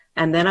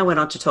And then I went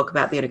on to talk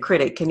about the inner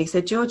critic, and he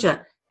said,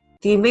 Georgia,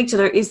 the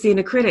amygdala is the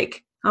inner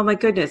critic. Oh my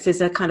goodness,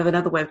 there's a kind of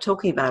another way of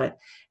talking about it.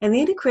 And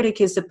the inner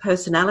critic is a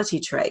personality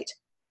trait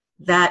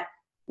that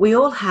we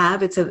all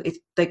have.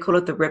 They call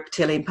it the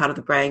reptilian part of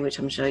the brain, which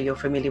I'm sure you're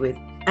familiar with.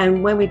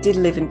 And when we did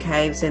live in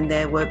caves and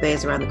there were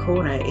bears around the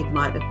corner, it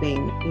might have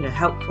been,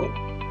 helpful.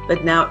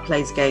 But now it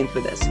plays games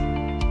with us.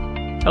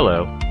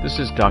 Hello, this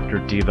is Dr.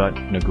 Diva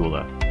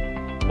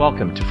Nagula.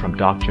 Welcome to From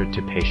Doctor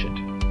to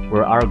Patient,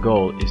 where our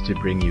goal is to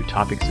bring you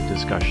topics of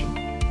discussion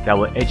that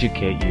will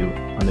educate you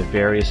on the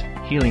various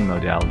healing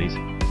modalities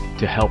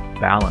to help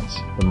balance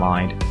the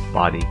mind,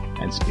 body,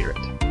 and spirit.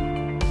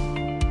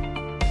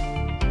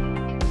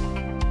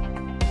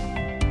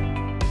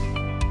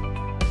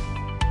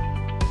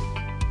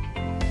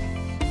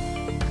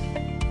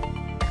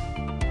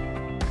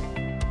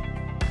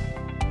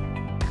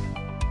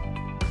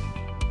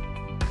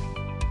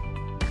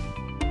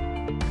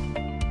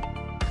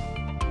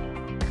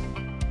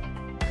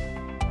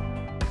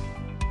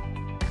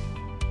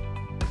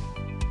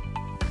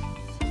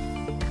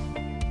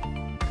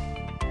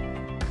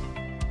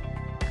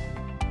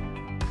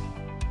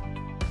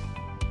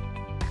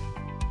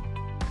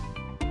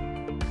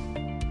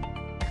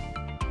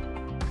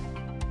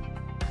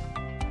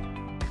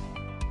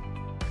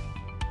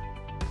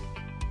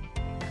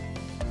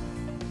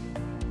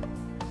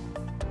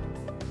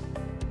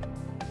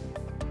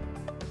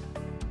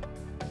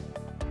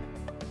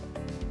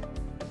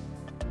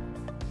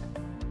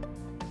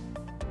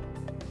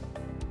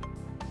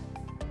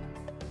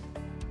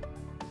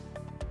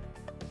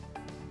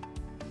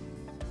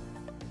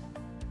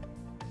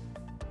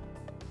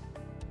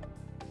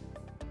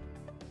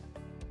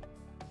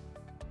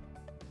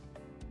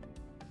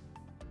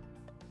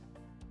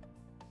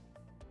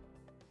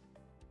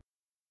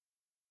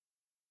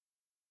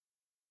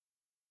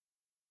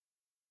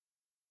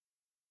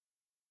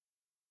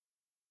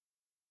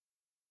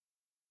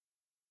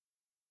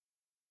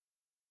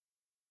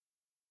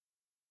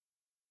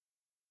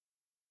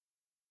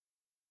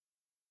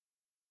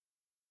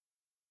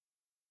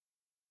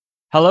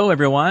 Hello,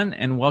 everyone,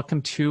 and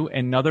welcome to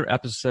another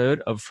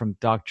episode of From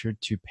Doctor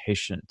to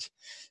Patient.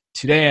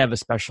 Today, I have a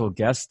special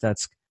guest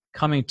that's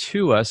coming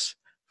to us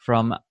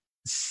from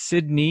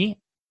Sydney,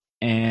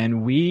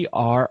 and we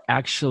are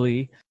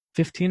actually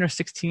 15 or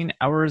 16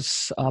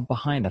 hours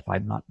behind, if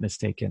I'm not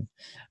mistaken.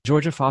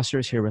 Georgia Foster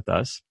is here with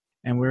us,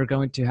 and we're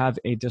going to have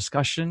a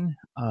discussion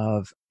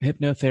of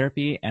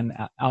hypnotherapy and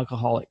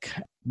alcoholic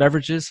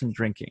beverages and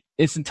drinking.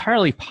 It's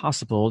entirely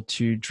possible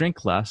to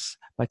drink less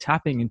by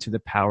tapping into the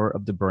power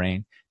of the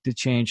brain to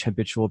change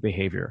habitual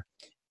behavior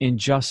in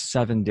just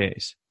 7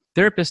 days.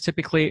 Therapists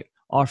typically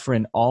offer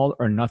an all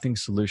or nothing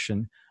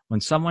solution when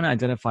someone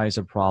identifies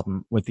a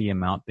problem with the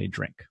amount they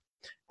drink.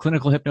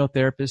 Clinical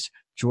hypnotherapist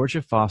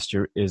Georgia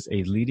Foster is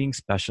a leading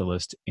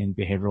specialist in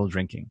behavioral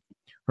drinking.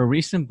 Her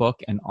recent book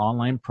and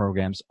online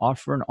programs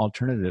offer an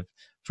alternative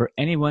for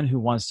anyone who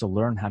wants to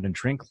learn how to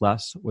drink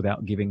less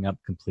without giving up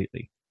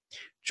completely.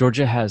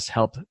 Georgia has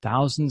helped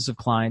thousands of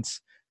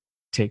clients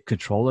take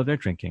control of their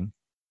drinking,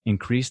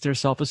 increase their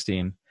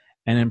self-esteem,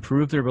 and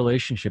improve their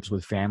relationships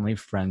with family,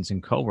 friends,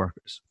 and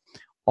coworkers,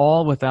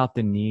 all without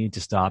the need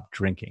to stop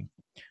drinking.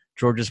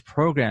 Georgia's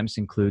programs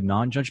include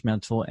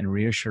non-judgmental and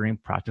reassuring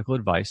practical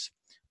advice,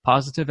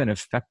 positive and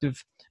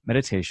effective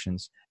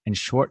meditations, and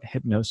short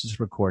hypnosis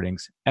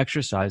recordings,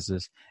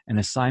 exercises, and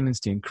assignments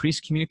to increase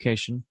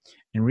communication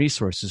and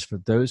resources for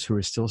those who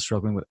are still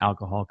struggling with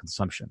alcohol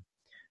consumption.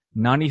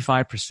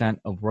 95%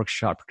 of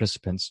workshop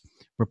participants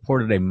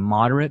reported a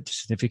moderate to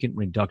significant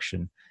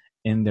reduction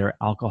in their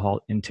alcohol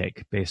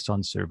intake based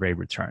on survey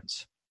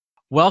returns.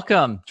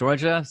 Welcome,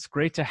 Georgia. It's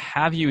great to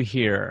have you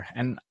here.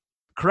 And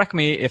correct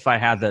me if I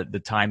had the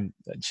time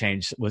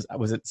change. Was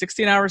it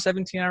 16 hours,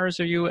 17 hours?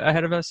 Are you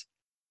ahead of us?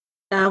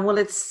 Well,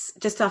 it's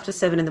just after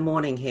 7 in the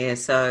morning here.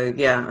 So,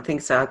 yeah, I think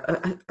so.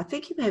 I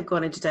think you may have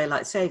gone into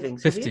daylight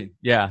savings. 15.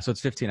 Yeah, so it's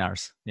 15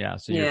 hours. Yeah.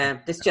 So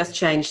this just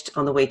changed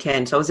on the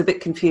weekend. So I was a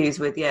bit confused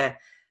with,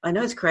 I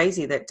know it's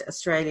crazy that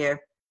Australia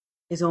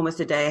is almost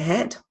a day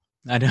ahead.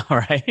 I know,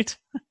 right?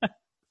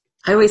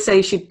 I always say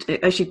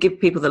I should give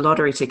people the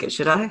lottery ticket,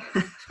 should I?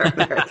 For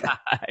America.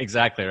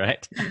 Exactly,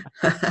 right?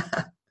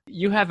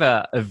 You have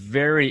a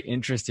very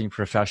interesting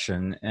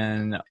profession,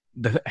 and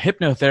the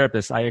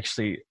hypnotherapist, I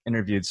actually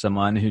interviewed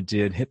someone who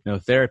did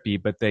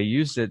hypnotherapy, but they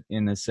used it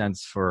in a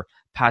sense for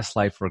past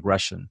life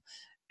regression.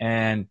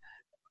 And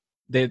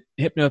the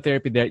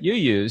hypnotherapy that you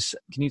use,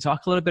 can you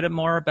talk a little bit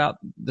more about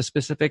the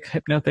specific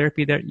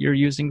hypnotherapy that you're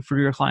using for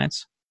your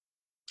clients?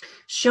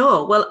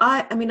 Sure. Well,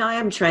 I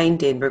am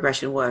trained in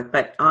regression work,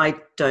 but I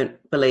don't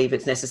believe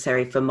it's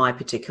necessary for my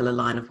particular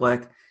line of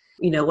work.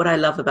 What I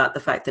love about the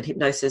fact that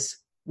hypnosis,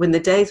 when the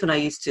days when I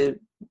used to,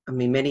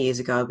 many years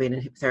ago, I've been a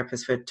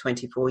hypnotherapist for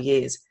 24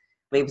 years,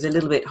 it was a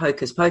little bit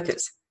hocus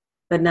pocus,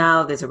 but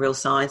now there's a real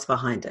science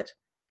behind it.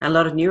 And a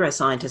lot of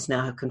neuroscientists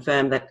now have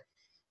confirmed that,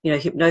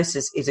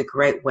 hypnosis is a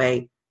great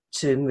way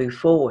to move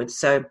forward.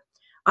 So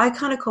I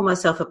kind of call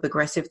myself a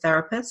progressive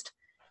therapist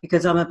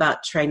because I'm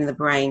about training the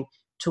brain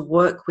to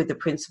work with the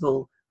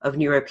principle of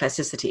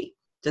neuroplasticity.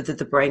 so that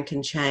the brain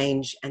can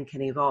change and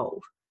can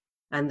evolve.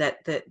 And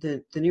that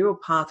the neural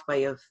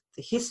pathway of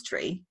the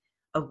history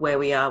of where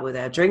we are with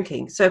our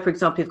drinking. So, for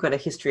example, you've got a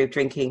history of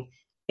drinking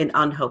in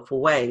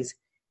unhelpful ways.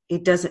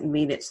 It doesn't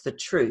mean it's the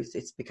truth.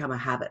 It's become a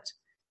habit.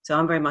 So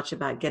I'm very much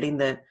about getting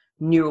the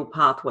neural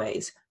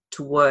pathways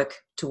to work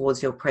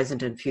towards your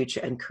present and future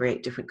and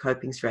create different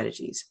coping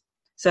strategies.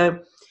 So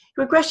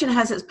regression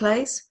has its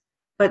place,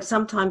 but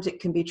sometimes it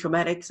can be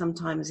traumatic.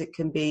 Sometimes it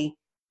can be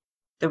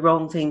the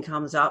wrong thing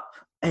comes up,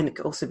 and it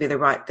can also be the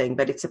right thing.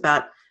 But it's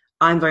about,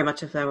 I'm very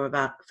much a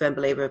firm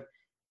believer of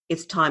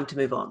it's time to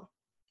move on.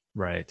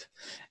 Right.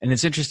 And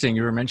it's interesting.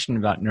 You were mentioning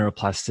about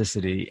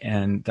neuroplasticity,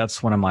 and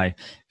that's one of my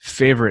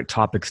favorite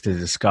topics to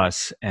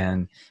discuss.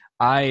 And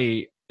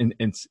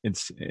it's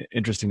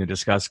interesting to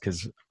discuss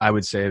because I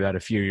would say that a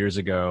few years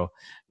ago,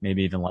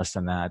 maybe even less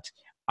than that,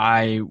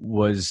 I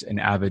was an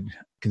avid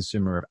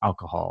consumer of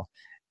alcohol.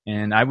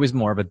 And I was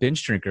more of a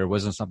binge drinker. It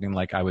wasn't something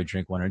like I would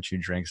drink 1 or 2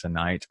 drinks a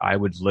night. I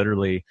would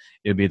literally,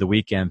 it would be the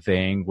weekend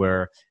thing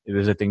where it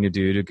was a thing to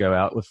do to go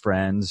out with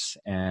friends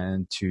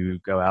and to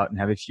go out and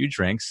have a few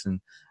drinks. And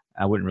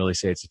I wouldn't really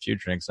say it's a few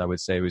drinks. I would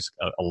say it was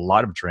a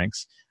lot of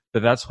drinks,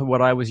 but that's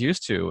what I was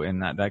used to.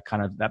 And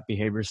that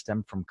behavior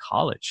stemmed from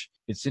college.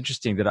 It's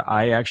interesting that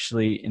I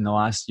actually, in the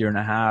last year and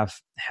a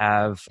half,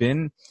 have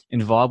been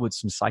involved with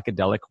some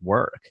psychedelic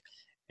work.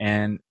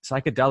 And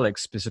psychedelics,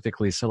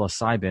 specifically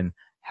psilocybin,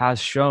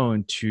 has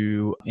shown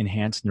to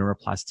enhance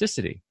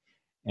neuroplasticity.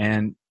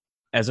 And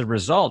as a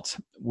result,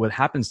 what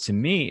happens to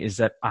me is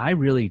that I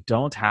really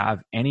don't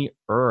have any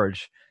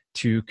urge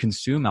to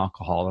consume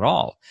alcohol at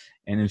all.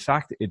 And in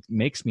fact, it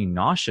makes me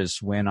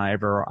nauseous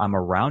whenever I'm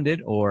around it,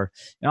 or,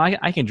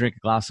 I can drink a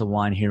glass of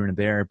wine here and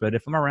there, but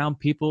if I'm around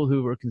people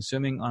who are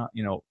consuming,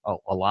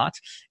 a lot,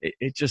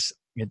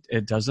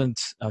 it doesn't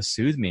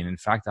soothe me. And in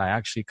fact, I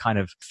actually kind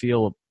of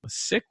feel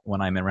sick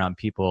when I'm around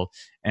people,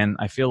 and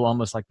I feel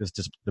almost like this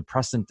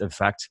depressant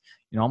effect,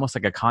 almost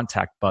like a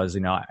contact buzz,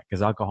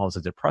 because alcohol is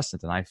a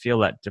depressant, and I feel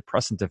that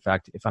depressant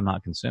effect if I'm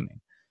not consuming.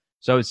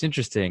 So it's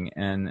interesting.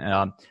 And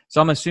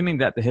so I'm assuming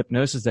that the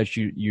hypnosis that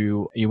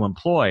you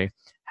employ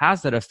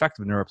has that effect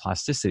of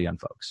neuroplasticity on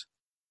folks.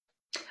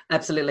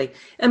 Absolutely.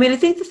 I mean, I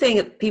think the thing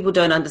that people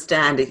don't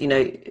understand is,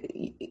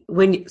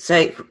 when you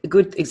say a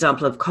good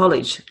example of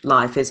college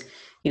life is,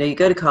 you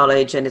go to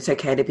college and it's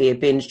okay to be a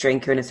binge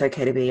drinker and it's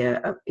okay to be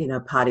a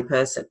party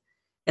person.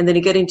 And then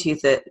you get into your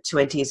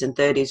 20s and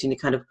 30s and you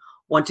kind of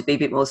want to be a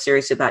bit more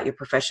serious about your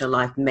professional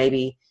life,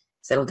 maybe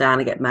settle down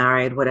and get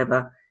married,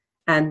 whatever.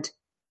 And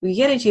you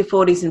get into your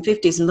 40s and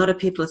 50s and a lot of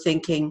people are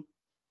thinking,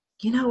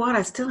 you know what,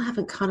 I still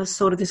haven't kind of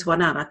sorted this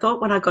one out. I thought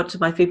when I got to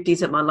my 50s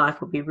that my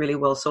life would be really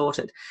well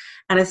sorted.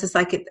 And it's just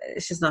like,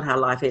 it's just not how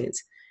life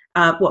is.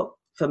 Well,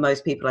 for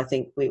most people, I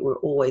think we're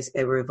always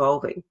ever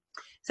evolving.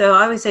 So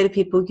I always say to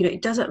people,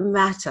 it doesn't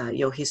matter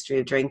your history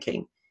of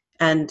drinking.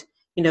 And,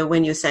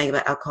 when you're saying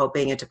about alcohol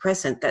being a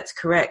depressant, that's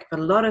correct. But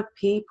a lot of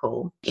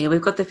people,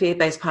 we've got the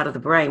fear-based part of the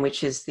brain,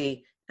 which is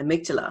the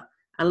amygdala.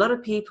 A lot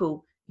of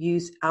people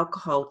use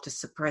alcohol to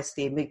suppress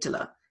the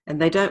amygdala,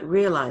 and they don't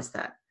realize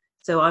that.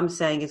 So I'm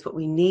saying is what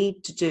we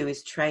need to do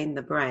is train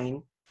the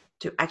brain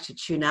to actually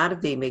tune out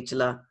of the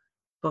amygdala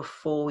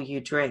before you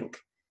drink.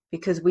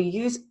 Because we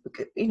use,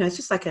 it's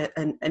just like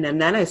in a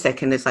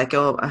nanosecond, it's like,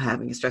 oh, I'm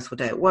having a stressful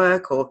day at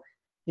work, or,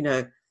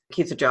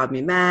 kids are driving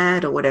me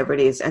mad, or whatever it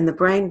is. And the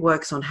brain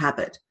works on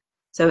habit.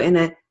 So in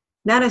a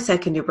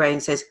nanosecond, your brain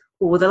says,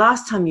 well, the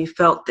last time you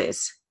felt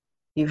this,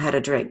 you had a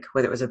drink,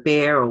 whether it was a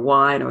beer or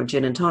wine or a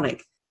gin and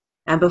tonic.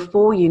 And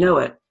before you know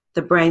it,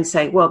 the brain's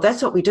saying, well,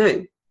 that's what we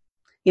do.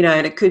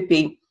 And it could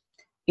be,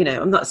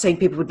 I'm not saying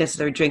people would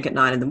necessarily drink at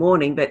 9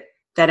 a.m, but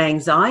that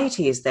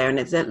anxiety is there, and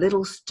it's that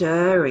little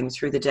stirring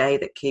through the day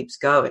that keeps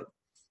going.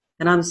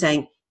 And I'm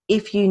saying,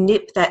 if you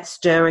nip that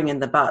stirring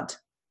in the bud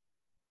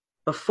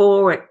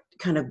before it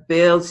kind of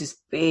builds this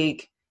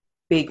big,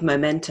 big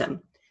momentum,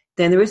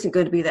 then there isn't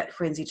going to be that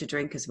frenzy to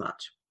drink as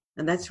much.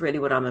 And that's really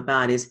what I'm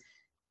about, is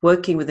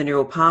working with the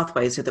neural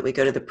pathways so that we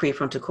go to the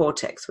prefrontal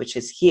cortex, which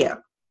is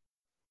here,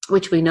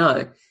 which we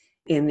know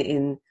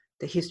in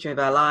the history of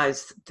our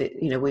lives that,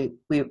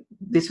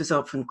 this was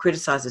often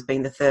criticized as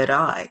being the third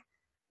eye.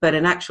 But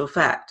in actual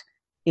fact,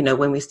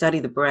 when we study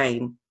the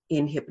brain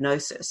in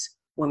hypnosis,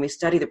 when we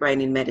study the brain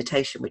in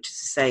meditation, which is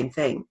the same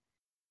thing,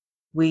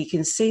 we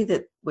can see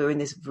that we're in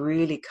this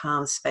really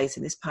calm space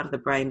and this part of the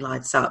brain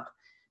lights up.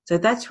 So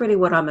that's really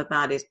what I'm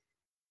about is,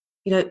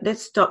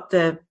 let's stop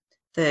the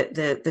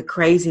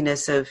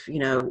craziness of,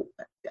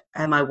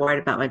 am I worried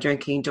about my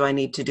drinking? Do I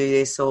need to do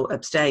this or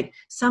abstain?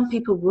 Some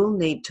people will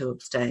need to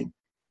abstain,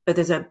 but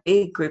there's a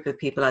big group of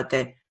people out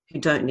there who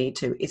don't need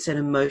to. It's an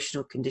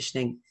emotional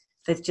conditioning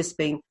that's just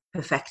being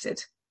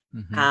perfected.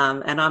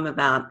 Mm-hmm. And I'm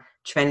about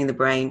training the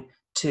brain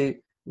to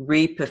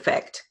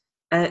re-perfect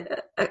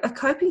a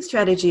coping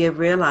strategy of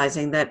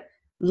realizing that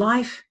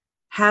life,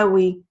 how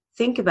we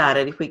think about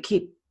it, if we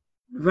keep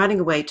running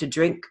away to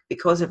drink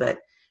because of it,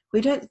 we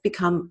don't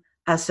become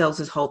ourselves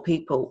as whole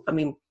people. I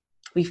mean,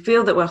 we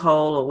feel that we're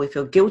whole or we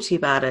feel guilty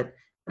about it.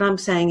 What I'm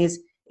saying is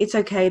it's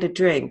okay to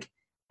drink,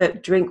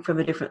 but drink from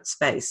a different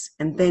space,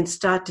 and then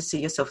start to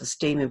see your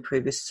self-esteem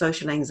improve, your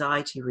social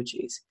anxiety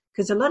reduce.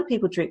 Because a lot of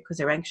people drink because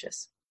they're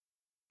anxious.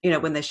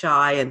 When they're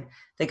shy and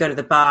they go to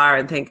the bar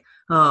and think,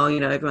 oh,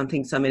 everyone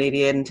thinks I'm an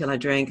idiot until I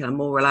drink and I'm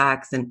more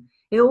relaxed. And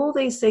all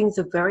these things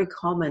are very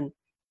common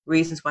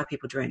reasons why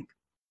people drink.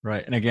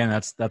 Right. And again,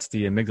 that's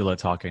the amygdala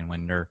talking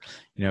when they're,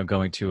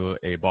 going to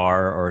a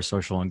bar or a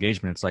social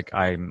engagement. It's like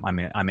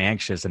I'm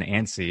anxious and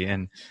antsy,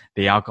 and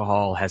the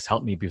alcohol has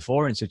helped me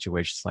before in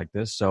situations like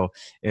this. So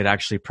it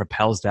actually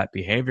propels that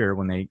behavior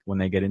when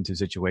they get into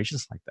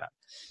situations like that.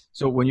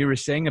 So when you were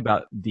saying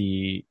about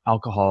the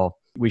alcohol,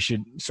 we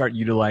should start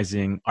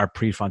utilizing our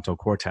prefrontal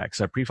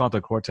cortex. Our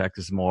prefrontal cortex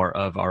is more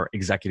of our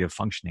executive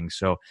functioning.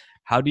 So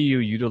how do you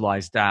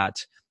utilize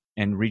that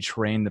and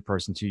retrain the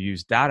person to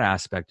use that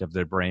aspect of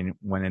their brain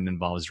when it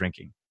involves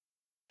drinking?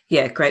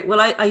 Yeah, great.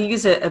 Well, I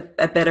use a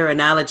better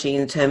analogy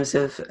in terms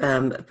of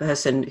a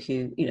person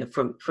who,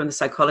 from the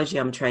psychology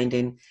I'm trained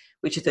in,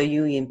 which is a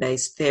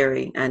Jungian-based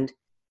theory. And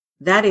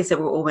that is that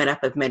we're all made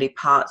up of many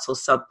parts or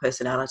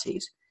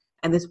sub-personalities.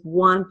 And there's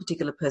one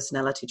particular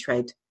personality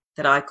trait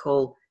that I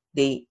call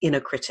the inner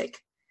critic.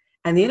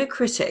 And the inner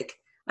critic,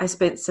 I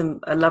spent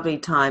a lovely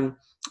time.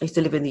 I used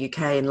to live in the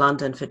UK in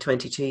London for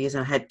 22 years,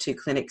 and I had 2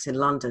 clinics in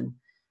London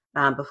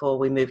before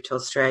we moved to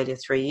Australia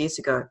 3 years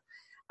ago.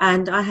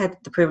 And I had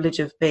the privilege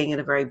of being in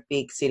a very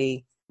big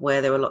city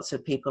where there were lots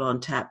of people on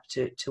tap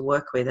to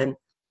work with. And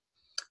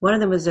one of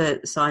them was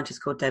a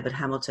scientist called David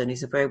Hamilton.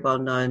 He's a very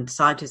well-known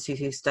scientist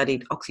who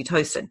studied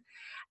oxytocin.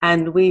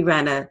 And we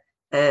ran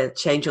a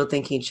Change Your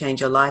Thinking,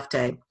 Change Your Life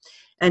Day.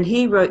 And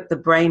he wrote the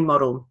brain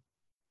model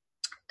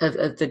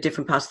of the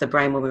different parts of the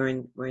brain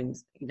when we're in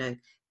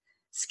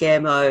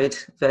scare mode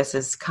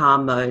versus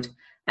calm mode.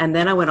 And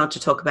then I went on to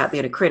talk about the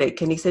inner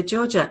critic. And he said,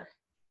 Georgia,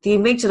 the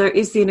amygdala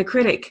is the inner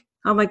critic.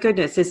 Oh my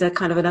goodness, there's a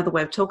kind of another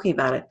way of talking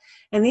about it.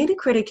 And the inner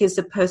critic is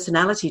a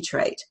personality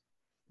trait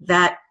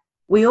that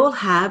we all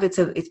have.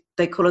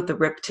 They call it the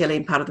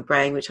reptilian part of the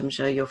brain, which I'm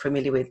sure you're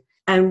familiar with.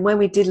 And when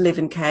we did live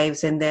in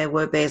caves and there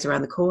were bears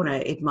around the corner,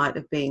 it might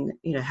have been,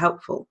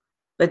 helpful.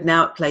 But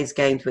now it plays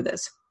games with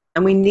us.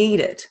 And we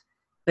need it,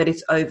 but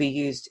it's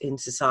overused in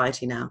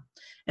society now.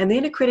 And the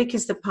inner critic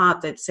is the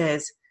part that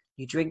says,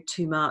 you drink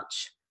too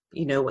much,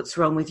 what's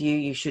wrong with you,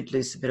 you should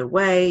lose a bit of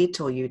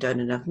weight, or you don't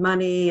have enough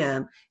money,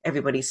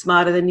 everybody's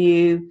smarter than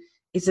you.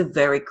 It's a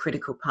very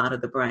critical part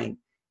of the brain.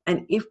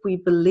 And if we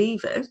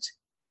believe it,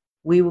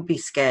 we will be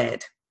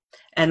scared.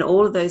 And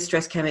all of those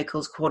stress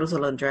chemicals,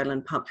 cortisol and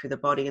adrenaline, pump through the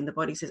body, and the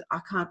body says, I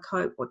can't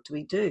cope, what do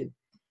we do?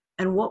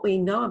 And what we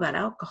know about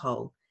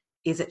alcohol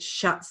is it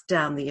shuts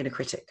down the inner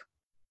critic.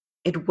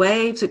 It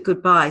waves it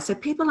goodbye. So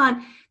people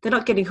they're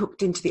not getting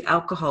hooked into the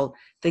alcohol,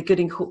 they're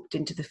getting hooked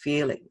into the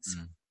feelings.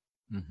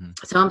 Mm-hmm.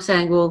 So I'm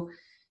saying, well,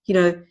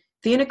 the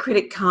inner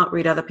critic can't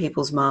read other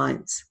people's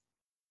minds.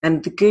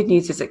 And the good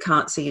news is it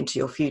can't see into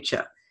your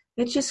future.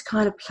 It just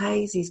kind of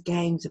plays these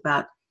games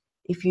about,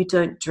 if you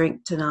don't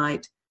drink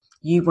tonight,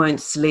 you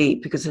won't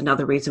sleep, because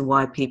another reason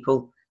why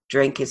people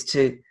drink is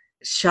to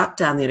shut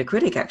down the inner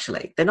critic,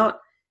 actually.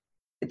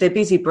 Their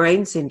busy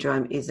brain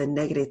syndrome is a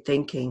negative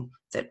thinking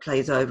that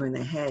plays over in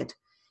their head.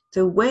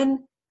 So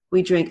when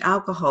we drink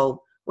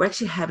alcohol, we're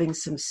actually having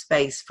some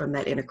space from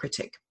that inner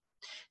critic.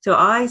 So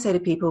I say to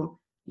people,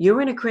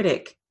 your inner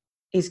critic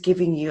is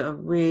giving you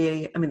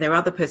there are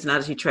other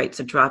personality traits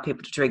that drive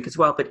people to drink as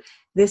well, but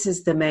this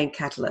is the main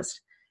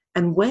catalyst.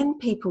 And when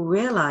people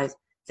realize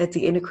that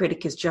the inner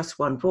critic is just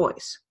one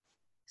voice,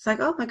 it's like,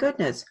 oh my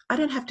goodness, I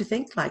don't have to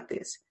think like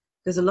this.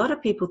 Because a lot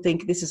of people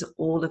think this is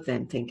all of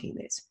them thinking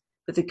this.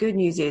 But the good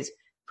news is,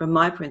 from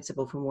my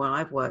principle, from where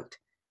I've worked,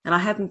 and I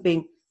haven't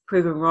been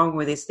proven wrong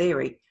with this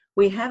theory,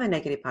 we have a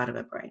negative part of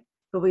our brain,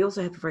 but we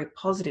also have a very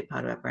positive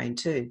part of our brain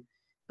too.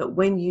 But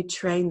when you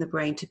train the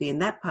brain to be in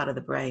that part of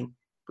the brain,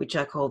 which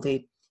I call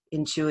the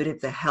intuitive,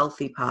 the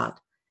healthy part,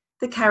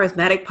 the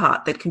charismatic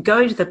part that can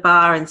go into the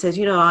bar and says,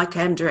 I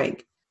can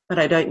drink, but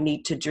I don't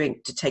need to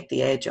drink to take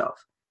the edge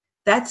off.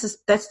 That's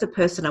the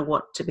person I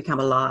want to become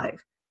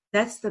alive.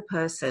 That's the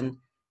person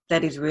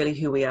that is really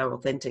who we are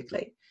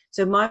authentically.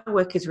 So my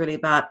work is really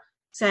about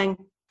saying,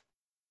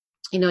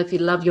 if you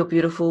love your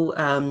beautiful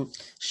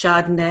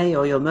Chardonnay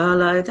or your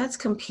Merlot, that's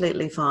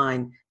completely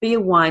fine. Be a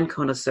wine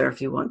connoisseur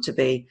if you want to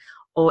be,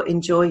 or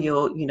enjoy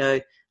your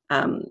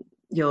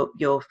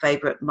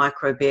favorite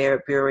micro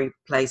brewery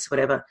place,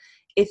 whatever.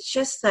 It's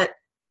just that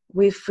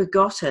we've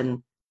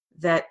forgotten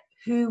that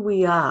who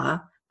we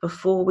are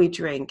before we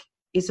drink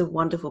is a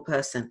wonderful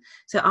person.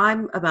 So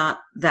I'm about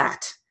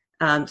that,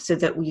 so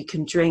that we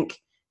can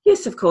drink.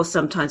 Yes, of course,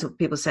 sometimes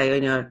people say,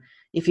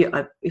 if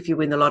you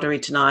win the lottery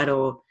tonight,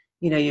 or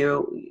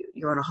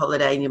you're on a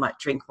holiday and you might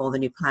drink more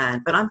than you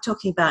planned. But I'm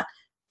talking about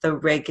the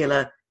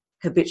regular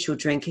habitual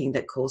drinking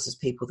that causes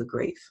people the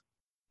grief.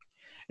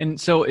 And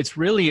so it's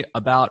really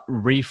about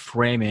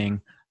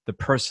reframing the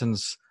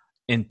person's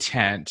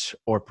intent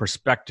or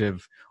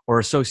perspective or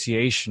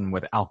association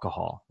with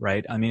alcohol,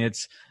 right? I mean,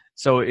 it's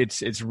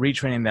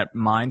retraining that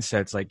mindset.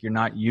 It's like you're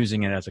not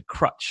using it as a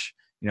crutch.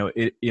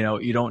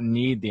 you don't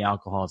need the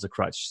alcohol as a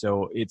crutch.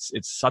 So it's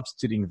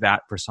substituting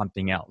that for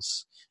something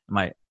else.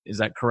 Is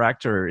that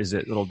correct, or is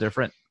it a little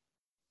different?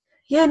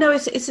 Yeah, no,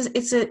 it's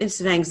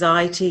an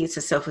anxiety, it's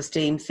a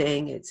self-esteem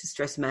thing, it's a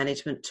stress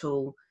management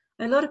tool.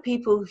 A lot of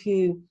people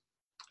who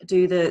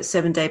do the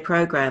 7-day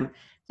program,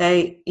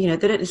 they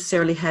don't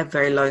necessarily have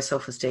very low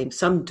self-esteem.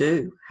 Some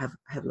do have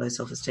low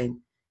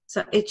self-esteem.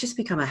 So it's just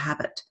become a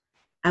habit.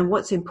 And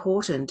what's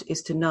important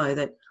is to know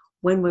that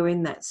when we're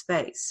in that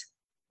space,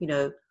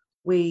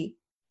 we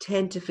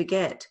tend to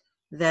forget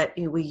that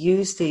we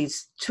use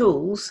these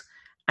tools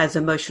as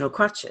emotional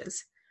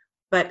crutches,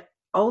 but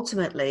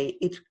ultimately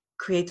it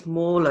creates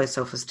more low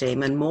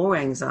self-esteem and more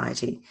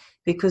anxiety,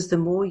 because the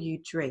more you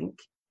drink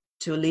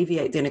to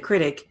alleviate the inner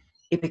critic,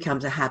 it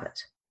becomes a habit.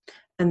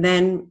 And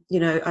then,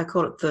 I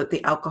call it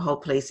the alcohol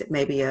police. It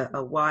may be a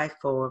wife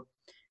or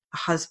a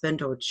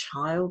husband or a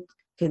child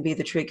can be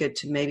the trigger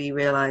to maybe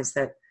realize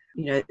that,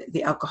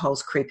 the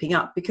alcohol's creeping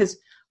up, because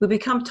we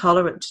become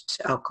tolerant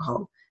to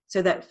alcohol.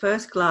 So that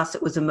first glass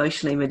that was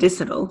emotionally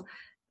medicinal,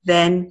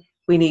 then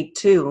we need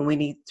 2 and we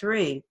need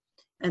 3.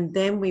 And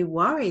then we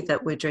worry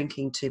that we're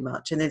drinking too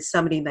much. And then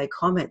somebody may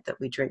comment that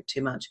we drink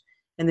too much.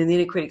 And then the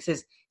inner critic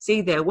says,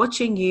 see, they're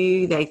watching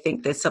you. They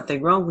think there's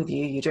something wrong with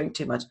you. You drink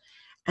too much.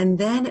 And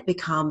then it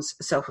becomes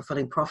a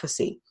self-fulfilling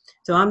prophecy.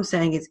 So I'm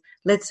saying is,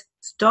 let's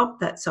stop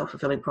that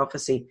self-fulfilling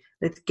prophecy.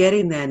 Let's get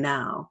in there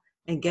now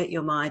and get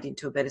your mind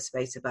into a better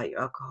space about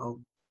your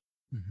alcohol.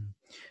 Mm-hmm.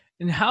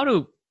 And how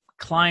do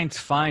clients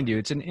find you?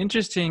 It's an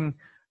interesting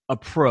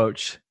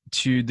approach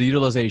to the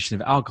utilization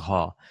of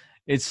alcohol.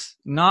 It's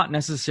not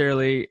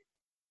necessarily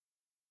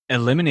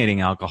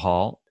eliminating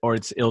alcohol or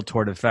its ill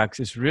toward effects.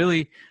 It's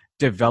really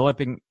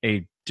developing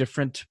a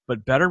different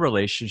but better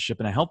relationship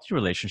and a healthy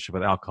relationship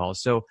with alcohol.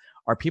 So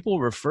are people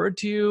referred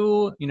to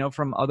you,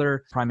 from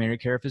other primary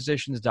care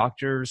physicians,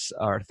 doctors,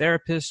 or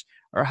therapists,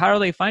 or how do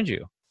they find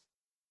you?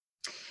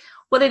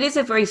 Well, it is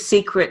a very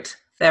secret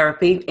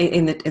therapy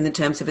in the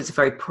terms of it's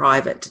very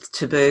private. It's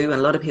taboo, and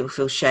a lot of people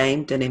feel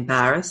shamed and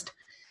embarrassed.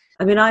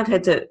 I mean, I've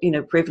had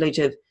the privilege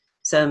of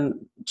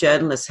some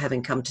journalists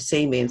having come to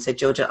see me and said,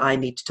 Georgia, I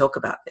need to talk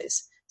about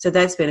this. So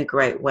that's been a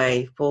great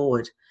way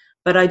forward.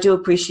 But I do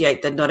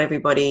appreciate that not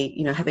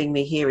everybody, having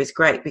me here is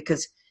great,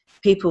 because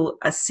people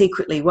are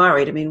secretly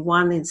worried. I mean,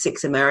 1 in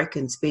 6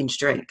 Americans binge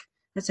drink.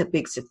 That's a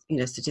big,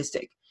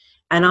 statistic.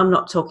 And I'm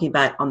not talking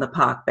about on the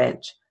park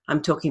bench.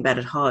 I'm talking about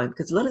at home,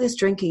 because a lot of this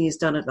drinking is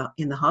done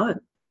in the home.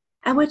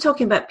 And we're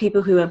talking about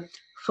people who are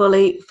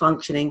fully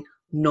functioning,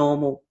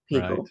 normal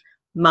people, right.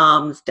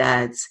 Moms,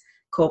 dads,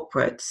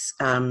 corporates.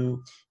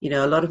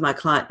 A lot of my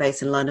client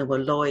base in London were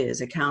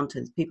lawyers,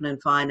 accountants, people in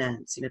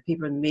finance,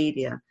 people in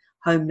media,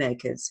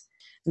 homemakers.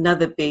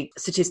 Another big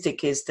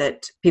statistic is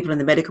that people in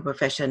the medical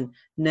profession,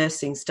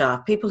 nursing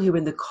staff, people who are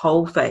in the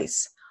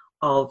coalface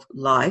of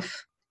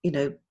life,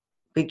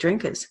 big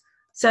drinkers.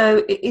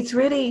 So it's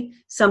really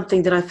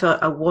something that I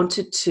felt I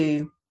wanted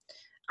to,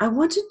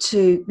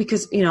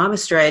 because, I'm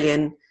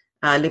Australian,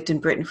 I lived in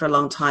Britain for a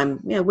long time.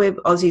 We're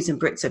Aussies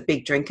and Brits are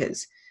big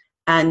drinkers.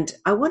 And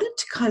I wanted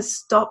to kind of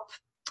stop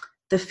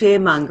the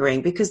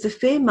fear-mongering, because the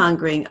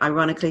fear-mongering,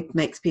 ironically,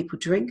 makes people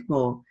drink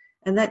more.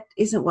 And that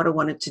isn't what I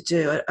wanted to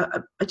do.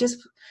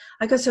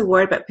 I got so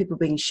worried about people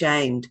being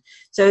shamed.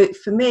 So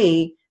for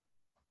me,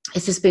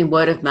 it's just been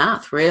word of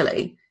mouth,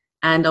 really.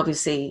 And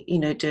obviously,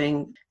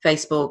 doing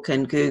Facebook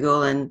and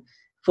Google, and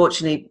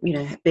fortunately,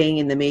 being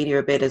in the media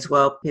a bit as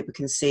well, people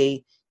can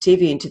see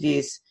TV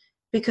interviews,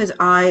 because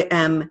I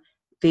am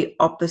the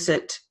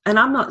opposite. And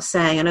I'm not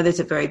saying, I know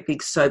there's a very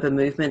big sober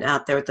movement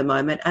out there at the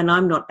moment, and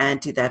I'm not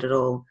anti that at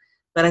all.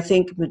 But I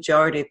think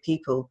majority of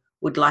people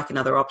would like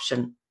another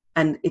option.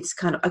 And it's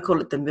kind of, I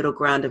call it the middle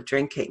ground of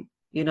drinking,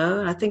 and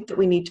I think that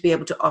we need to be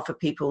able to offer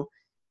people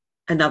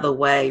another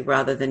way,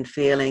 rather than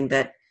feeling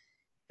that,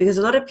 because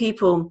a lot of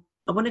people,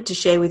 I wanted to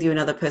share with you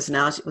another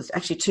personality. It was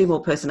actually 2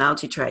 more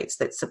personality traits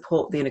that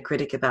support the inner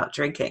critic about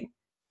drinking.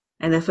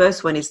 And the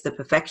first one is the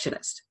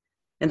perfectionist.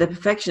 And the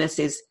perfectionist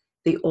is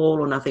the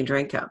all or nothing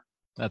drinker.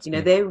 That's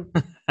they're,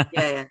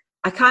 yeah.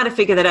 I kind of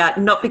figured that out,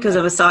 not because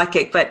I'm a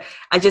psychic, but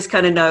I just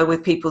kind of know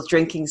with people's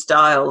drinking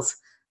styles,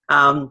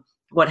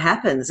 what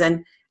happens.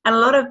 And a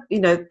lot of,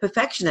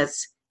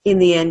 perfectionists in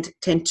the end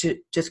tend to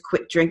just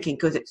quit drinking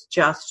because it's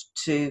just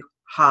too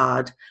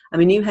hard. I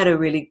mean, you had a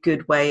really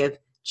good way of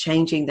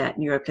changing that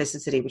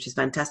neuroplasticity, which is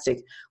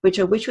fantastic, which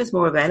I wish was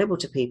more available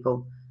to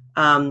people.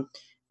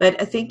 But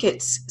I think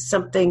it's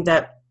something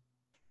that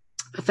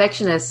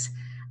perfectionists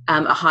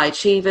are high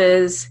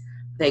achievers,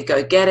 they're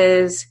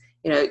go-getters.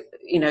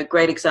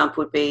 Great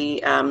example would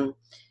be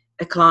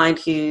a client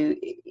who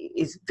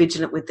is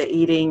vigilant with their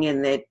eating,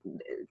 and they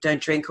don't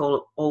drink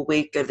all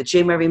week, go to the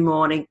gym every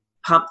morning,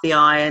 pump the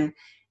iron,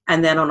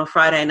 and then on a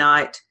Friday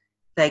night,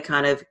 they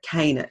kind of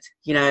cane it.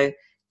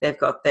 They've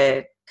got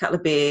their couple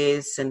of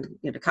beers and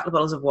a couple of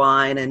bottles of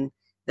wine, and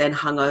then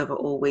hung over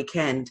all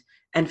weekend,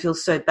 and feel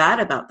so bad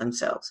about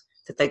themselves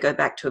that they go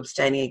back to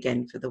abstaining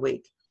again for the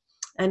week.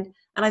 And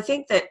I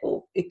think that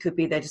it could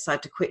be they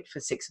decide to quit for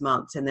 6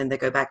 months and then they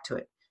go back to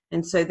it.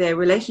 And so their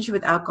relationship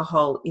with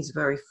alcohol is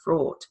very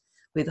fraught,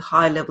 with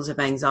high levels of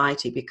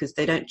anxiety because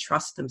they don't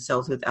trust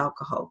themselves with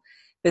alcohol.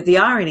 But the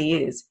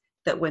irony is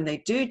that when they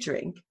do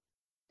drink,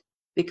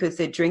 because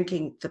they're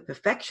drinking the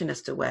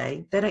perfectionist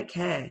away, they don't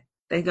care.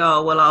 They go,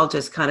 oh, well, I'll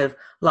just kind of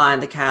lie on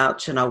the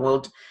couch and I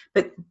will.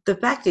 But the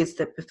fact is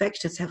that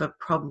perfectionists have a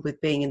problem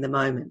with being in the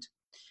moment.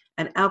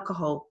 And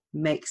alcohol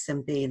makes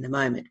them be in the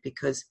moment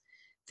because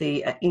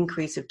the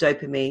increase of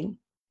dopamine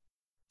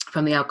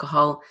from the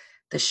alcohol,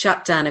 the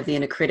shutdown of the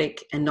inner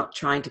critic and not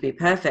trying to be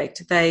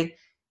perfect, they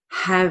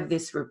have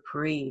this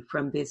reprieve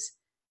from this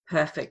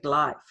perfect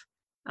life.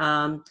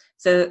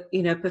 So,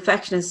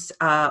 perfectionists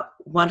are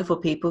wonderful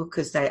people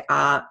because they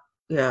are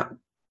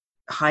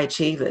high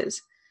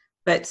achievers,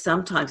 but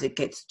sometimes it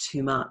gets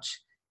too much.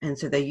 And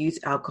so they use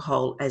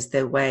alcohol as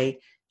their way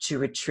to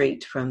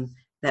retreat from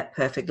that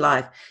perfect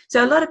life.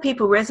 So a lot of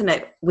people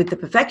resonate with the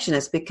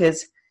perfectionist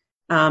because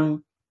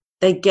but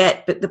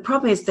the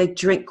problem is they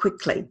drink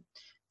quickly.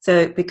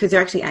 So because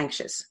they're actually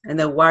anxious and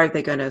they're worried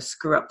they're going to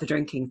screw up the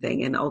drinking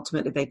thing. And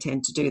ultimately they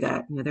tend to do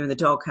that. They're in the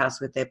doghouse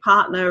with their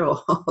partner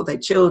or their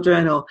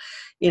children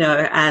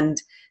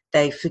and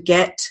they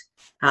forget,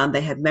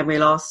 they have memory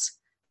loss.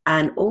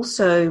 And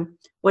also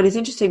what is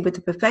interesting with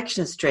the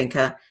perfectionist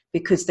drinker,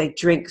 because they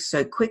drink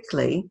so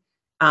quickly,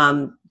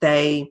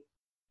 they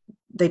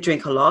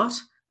drink a lot,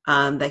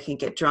 they can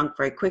get drunk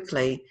very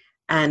quickly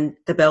and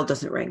the bell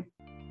doesn't ring.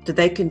 So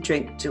they can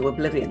drink to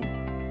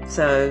oblivion.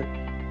 So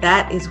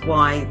that is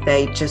why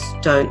they just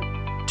don't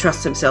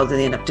trust themselves and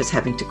they end up just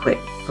having to quit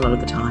a lot of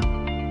the time.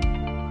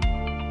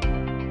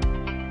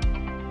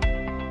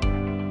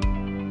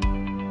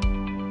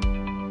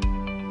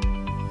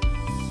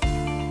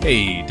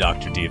 Hey,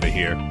 Dr. Diva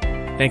here.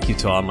 Thank you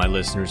to all my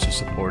listeners who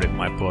supported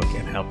my book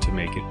and helped to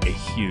make it a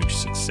huge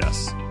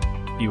success.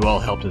 You all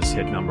helped us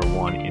hit number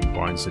 1 in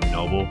Barnes &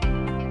 Noble,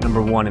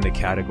 number 1 in the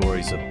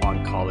categories of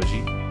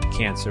oncology,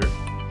 cancer,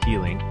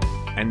 healing,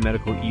 and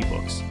medical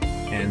ebooks,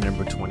 and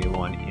number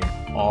 21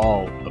 in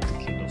all of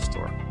the Kindle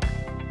store.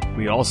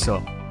 We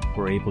also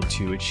were able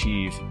to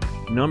achieve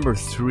number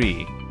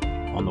 3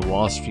 on the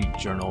Wall Street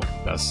Journal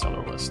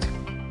bestseller list.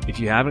 If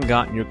you haven't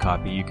gotten your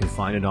copy, you can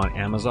find it on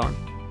Amazon,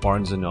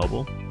 Barnes &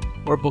 Noble,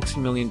 or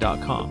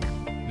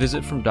booksamillion.com.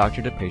 Visit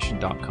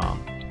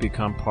fromdoctortopatient.com to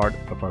become part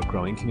of our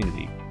growing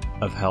community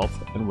of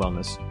health and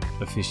wellness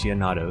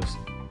aficionados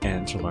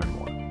and to learn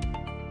more.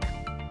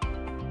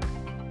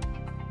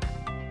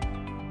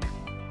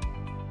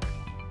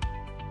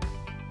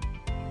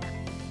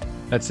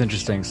 That's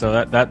interesting.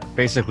 So that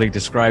basically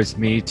describes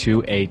me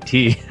to a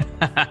T.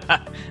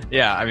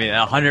 Yeah, I mean,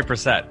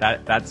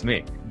 100%. That's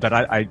me. But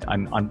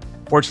I'm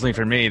unfortunately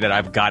for me that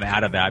I've gotten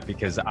out of that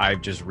because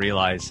I've just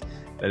realized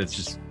that it's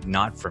just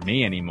not for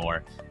me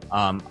anymore.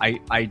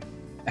 I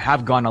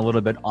have gone a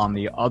little bit on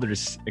the other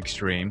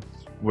extreme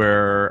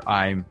where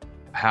I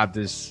have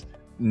this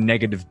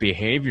negative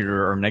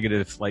behavior or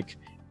negative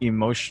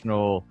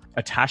emotional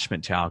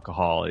attachment to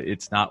alcohol.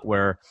 It's not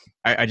where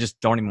I just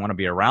don't even want to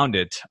be around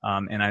it.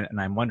 And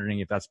I'm wondering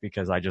if that's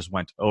because I just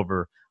went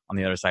over on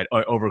the other side,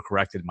 or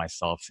overcorrected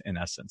myself in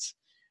essence.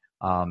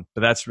 But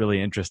that's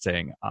really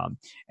interesting.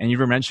 And you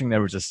were mentioning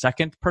there was a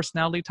second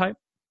personality type?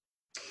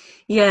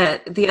 Yeah,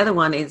 the other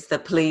one is the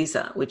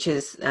pleaser, which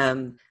is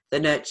the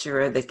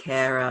nurturer, the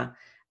carer.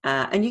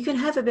 And you can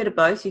have a bit of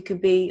both. You can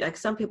be like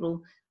some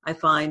people I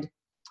find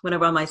when I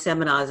run my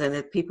seminars and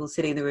the people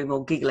sitting in the room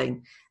all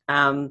giggling.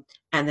 And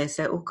they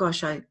say, oh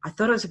gosh, I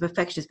thought I was a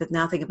perfectionist, but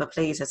now I think of a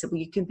pleaser. I said,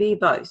 well, you can be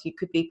both. You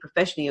could be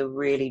professionally a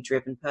really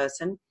driven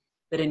person,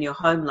 but in your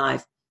home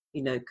life,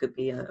 could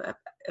be a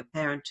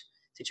parent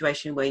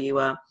situation where you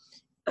are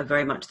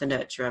very much the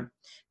nurturer.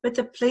 But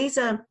the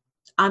pleaser,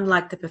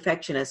 unlike the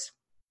perfectionist,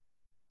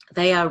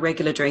 they are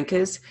regular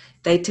drinkers.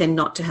 They tend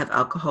not to have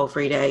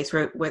alcohol-free days,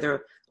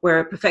 where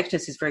a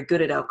perfectionist is very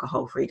good at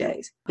alcohol-free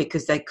days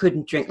because they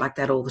couldn't drink like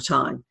that all the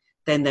time.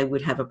 Then they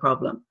would have a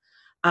problem.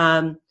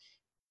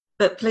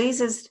 But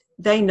pleasers,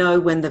 they know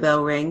when the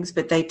bell rings,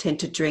 but they tend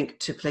to drink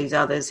to please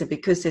others. And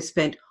because they've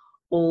spent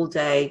all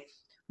day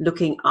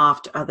looking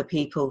after other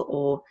people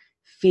or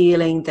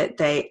feeling that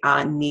they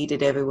are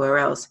needed everywhere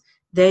else,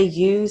 they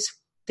use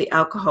the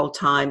alcohol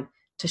time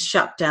to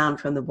shut down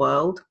from the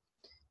world,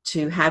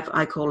 to have,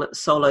 I call it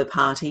solo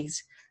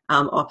parties,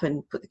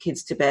 often put the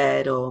kids to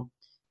bed or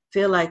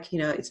feel like,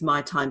 it's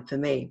my time for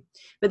me.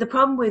 But the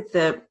problem with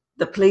the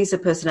pleaser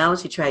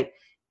personality trait,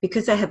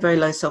 because they have very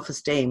low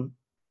self-esteem,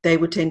 they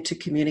would tend to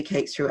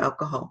communicate through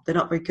alcohol. They're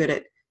not very good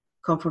at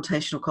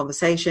confrontational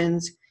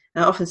conversations.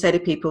 And I often say to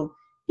people,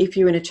 if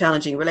you're in a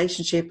challenging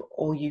relationship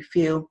or you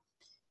feel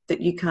that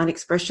you can't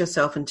express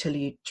yourself until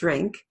you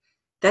drink,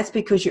 that's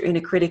because your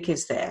inner critic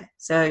is there.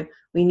 So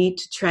we need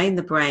to train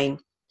the brain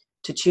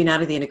to tune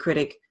out of the inner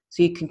critic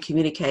so you can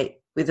communicate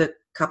with a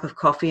cup of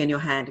coffee in your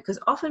hand. Because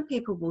often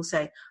people will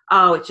say,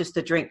 oh, it's just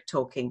the drink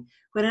talking.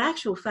 When in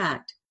actual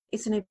fact,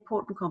 it's an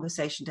important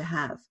conversation to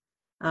have.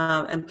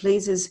 And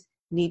pleasers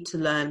need to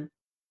learn.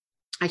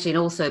 Actually, and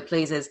also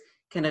pleasers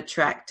can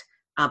attract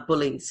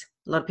bullies.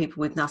 A lot of people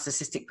with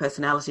narcissistic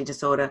personality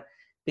disorder,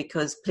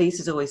 because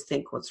pleasers always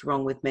think what's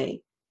wrong with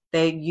me.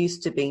 They're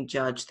used to being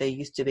judged. They're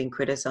used to being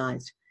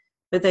criticized.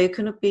 but they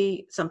can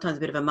be sometimes a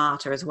bit of a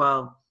martyr as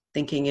well,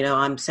 thinking,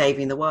 I'm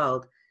saving the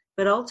world.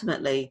 But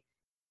ultimately,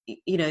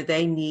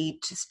 they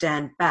need to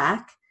stand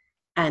back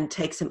and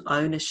take some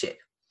ownership.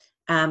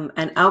 And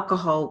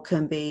alcohol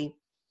can be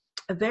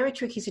a very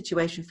tricky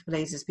situation for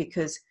pleasers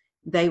because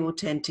they will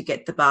tend to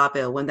get the bar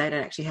bill when they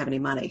don't actually have any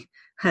money.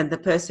 And the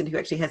person who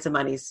actually has the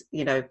money is,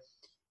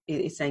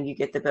 is saying you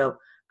get the bill.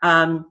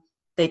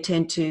 They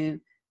tend to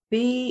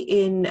be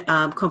in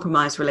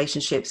compromised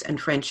relationships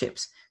and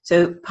friendships.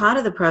 So part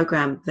of the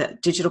program, the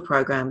digital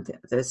program,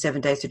 the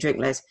 7 Days to Drink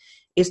Less,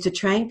 is to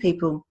train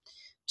people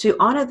to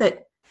honor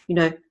that,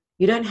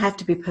 you don't have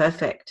to be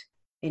perfect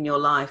in your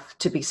life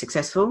to be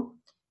successful.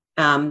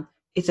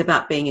 It's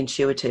about being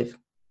intuitive.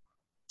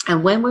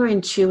 And when we're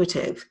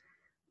intuitive,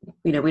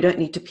 we don't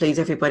need to please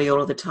everybody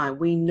all of the time.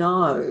 We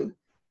know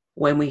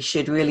when we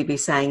should really be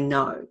saying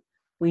no.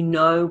 We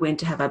know when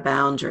to have our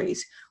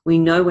boundaries. We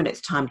know when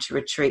it's time to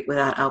retreat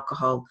without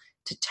alcohol,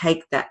 to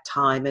take that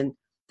time. And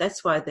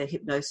that's why the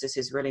hypnosis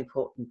is really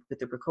important with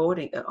the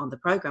recording on the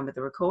program, with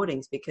the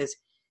recordings, because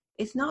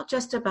it's not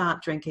just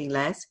about drinking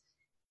less.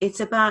 It's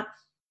about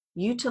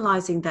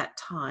utilizing that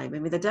time. I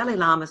mean, the Dalai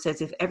Lama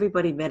says if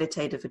everybody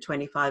meditated for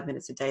 25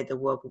 minutes a day, the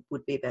world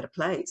would be a better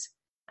place.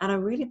 And I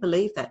really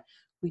believe that.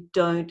 We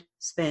don't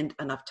spend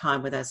enough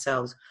time with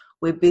ourselves.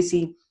 We're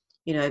busy,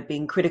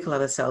 being critical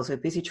of ourselves. We're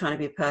busy trying to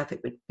be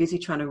perfect. We're busy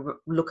trying to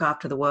look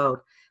after the world.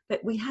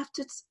 But we have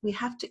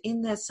to,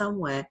 in there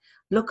somewhere,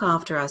 look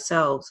after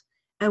ourselves.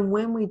 And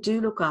when we do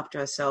look after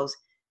ourselves,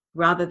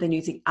 rather than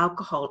using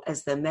alcohol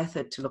as the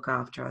method to look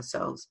after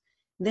ourselves,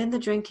 then the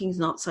drinking is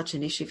not such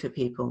an issue for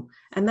people.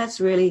 And that's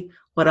really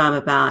what I'm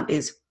about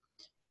is,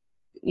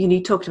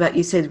 you talked about,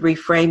 you said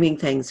reframing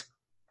things.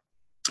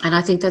 And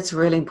I think that's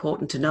really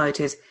important to note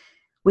is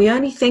we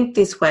only think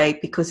this way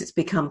because it's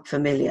become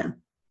familiar.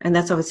 And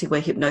that's obviously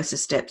where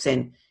hypnosis steps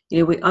in.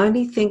 We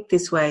only think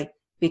this way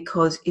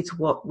because it's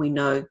what we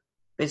know,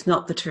 but it's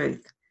not the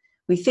truth.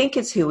 We think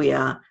it's who we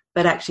are,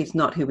 but actually it's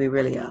not who we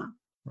really are.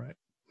 Right.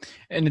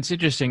 And it's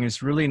interesting.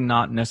 It's really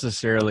not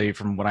necessarily,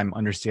 from what I'm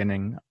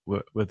understanding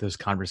with this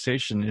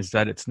conversation, is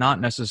that it's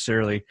not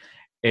necessarily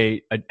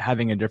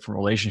having a different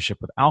relationship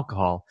with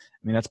alcohol.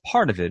 I mean, that's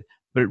part of it.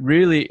 But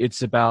really,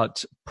 it's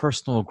about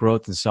personal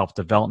growth and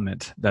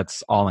self-development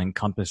that's all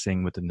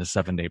encompassing within the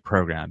 7-day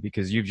program,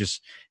 because you've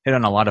just hit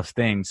on a lot of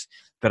things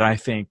that I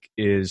think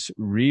is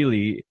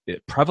really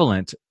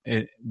prevalent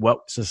in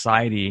what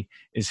society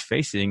is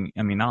facing.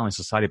 I mean, not only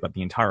society, but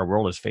the entire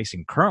world is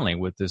facing currently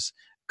with this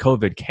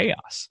COVID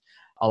chaos.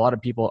 A lot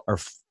of people are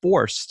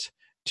forced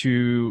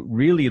to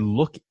really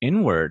look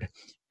inward.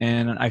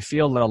 And I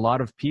feel that a lot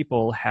of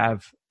people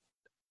have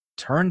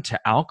turned to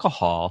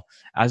alcohol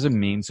as a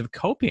means of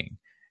coping.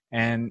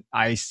 And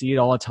I see it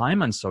all the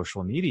time on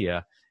social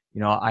media.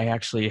 I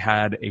actually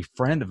had a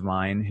friend of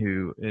mine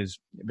who is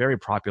very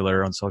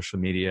popular on social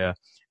media,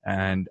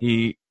 and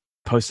he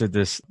posted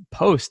this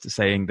post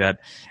saying that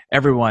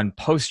everyone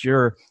post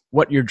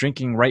what you're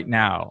drinking right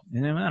now.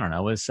 And I don't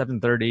know, it was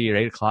 7:30 or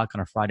 8 o'clock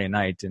on a Friday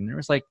night. And there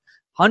was like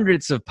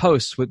hundreds of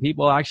posts with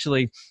people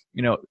actually,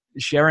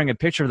 sharing a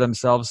picture of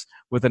themselves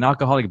with an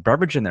alcoholic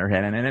beverage in their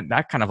hand. And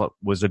that kind of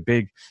was a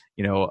big,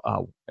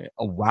 a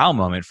wow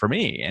moment for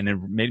me. And it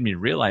made me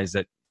realize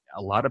that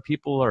a lot of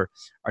people are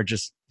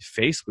just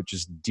faced with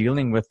just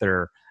dealing with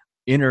their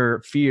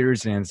inner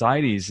fears and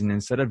anxieties. And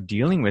instead of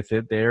dealing with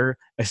it, they're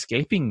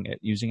escaping it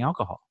using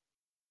alcohol.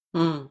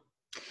 Mm.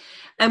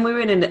 And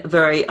we're in a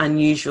very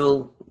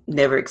unusual,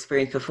 never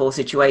experienced before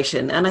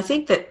situation. And I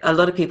think that a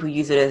lot of people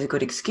use it as a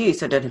good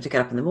excuse. I don't have to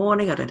get up in the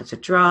morning. I don't have to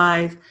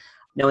drive.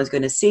 No one's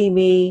going to see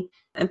me.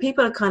 And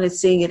people are kind of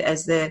seeing it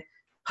as their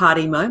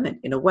party moment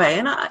in a way.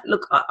 And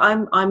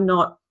I'm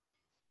not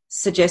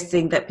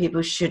suggesting that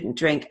people shouldn't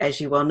drink, as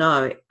you well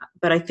know.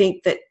 But I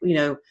think that,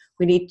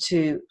 we need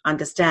to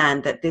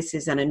understand that this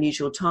is an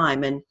unusual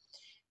time. And,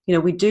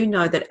 we do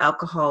know that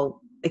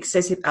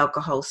excessive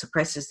alcohol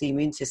suppresses the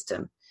immune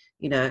system,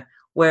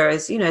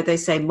 whereas, they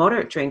say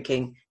moderate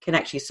drinking can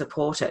actually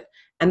support it.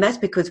 And that's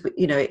because,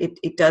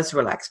 it does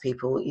relax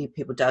people.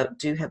 People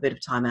do have a bit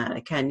of time out.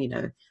 It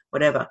can,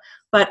 whatever.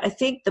 But I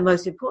think the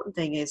most important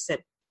thing is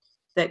that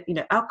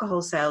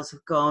alcohol sales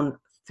have gone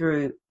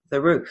through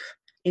the roof.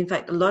 In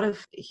fact, a lot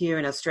of here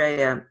in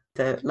Australia,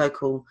 the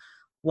local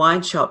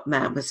wine shop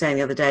man was saying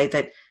the other day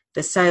that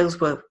the sales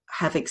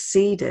have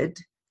exceeded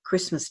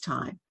Christmas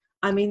time.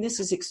 I mean, this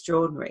is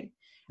extraordinary.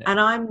 Yeah. And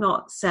I'm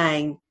not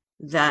saying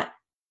that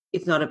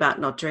it's not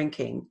about not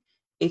drinking.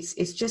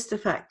 It's just the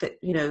fact that,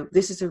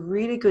 this is a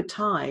really good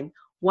time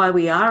while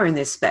we are in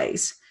this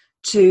space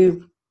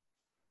to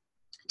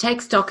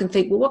take stock and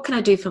think, well, what can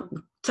I do for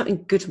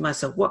something good for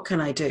myself? What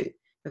can I do?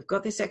 We've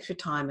got this extra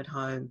time at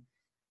home.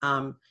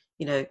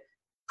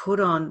 Put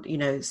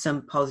on,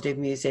 some positive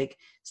music,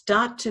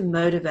 start to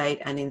motivate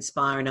and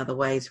inspire in other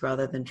ways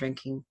rather than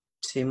drinking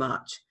too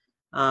much.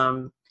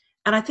 And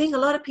I think a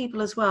lot of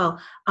people as well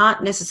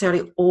aren't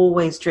necessarily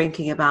always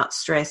drinking about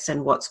stress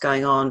and what's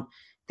going on.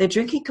 They're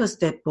drinking because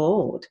they're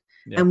bored.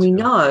 Yeah, and we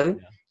know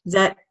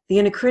that the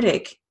inner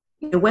critic,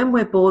 when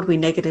we're bored, we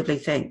negatively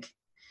think.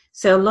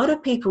 So a lot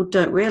of people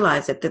don't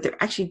realize that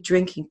they're actually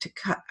drinking to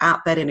cut out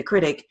that inner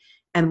critic.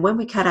 And when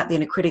we cut out the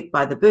inner critic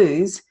by the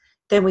booze,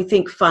 then we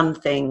think fun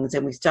things,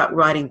 and we start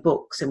writing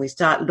books, and we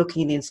start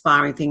looking at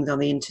inspiring things on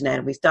the internet,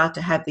 and we start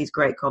to have these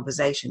great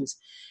conversations.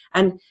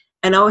 And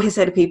I always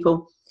say to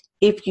people,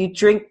 if you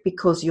drink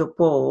because you're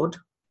bored,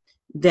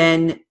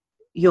 then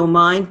your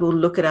mind will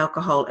look at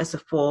alcohol as a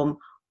form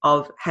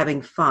of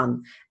having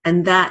fun.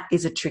 And that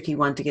is a tricky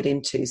one to get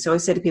into. So I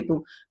say to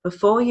people,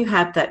 before you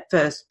have that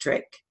first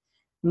drink,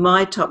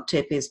 my top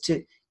tip is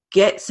to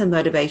get some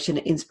motivation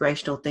and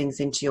inspirational things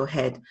into your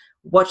head.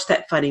 Watch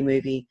that funny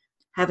movie.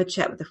 Have a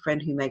chat with a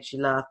friend who makes you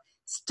laugh.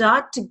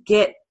 Start to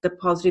get the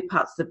positive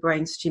parts of the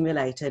brain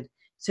stimulated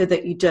so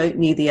that you don't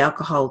need the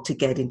alcohol to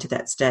get into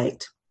that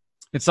state.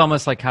 It's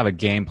almost like have a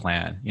game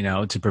plan,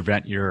 to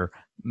prevent your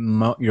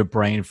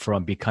brain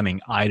from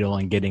becoming idle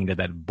and getting to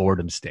that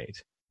boredom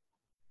state.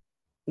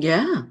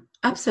 Yeah,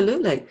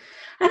 absolutely.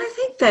 And I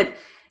think that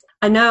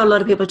I know a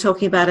lot of people are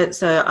talking about it,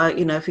 so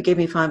forgive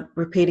me if I'm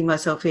repeating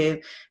myself here,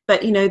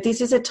 but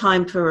this is a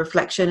time for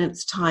reflection, and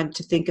it's time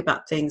to think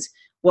about things.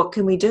 What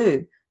can we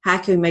do? How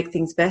can we make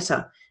things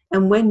better?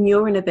 And when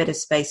you're in a better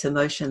space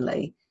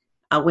emotionally,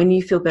 when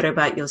you feel better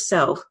about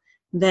yourself,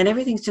 then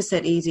everything's just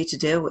that easy to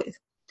deal with.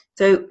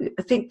 So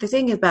I think the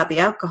thing about the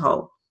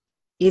alcohol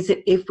is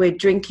that if we're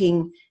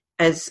drinking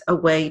as a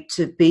way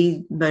to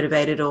be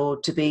motivated or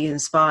to be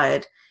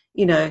inspired,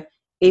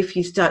 if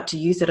you start to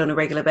use it on a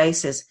regular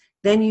basis,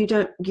 then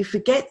you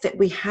forget that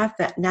we have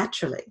that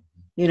naturally.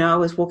 I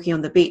was walking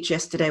on the beach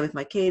yesterday with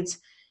my kids,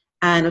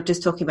 and I'm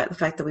just talking about the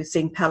fact that we've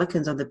seen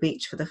pelicans on the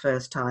beach for the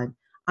first time.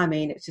 I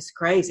mean, it's just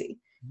crazy.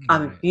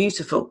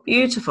 Beautiful,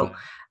 beautiful.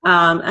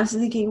 I was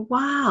thinking,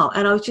 wow.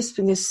 And I was just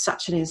feeling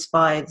such an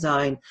inspired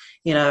zone.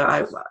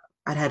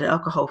 I'd had an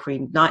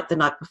alcohol-free night the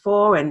night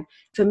before. And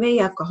for me,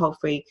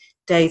 alcohol-free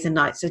days and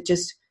nights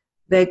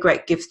they're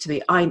great gifts to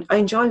me. I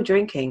enjoy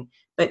drinking,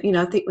 but,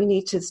 I think we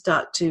need to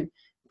start to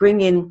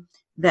bring in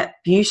that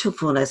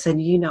beautifulness.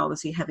 And,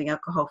 obviously having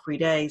alcohol-free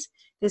days,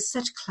 there's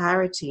such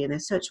clarity and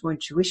there's such more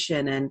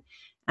intuition. And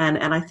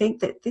I think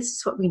that this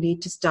is what we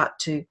need to start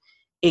to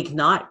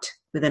ignite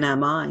within our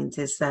minds,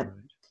 is that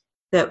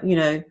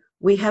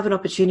we have an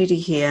opportunity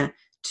here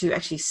to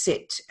actually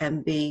sit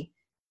and be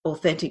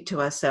authentic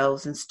to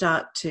ourselves and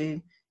start to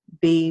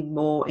be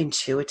more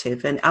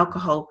intuitive. And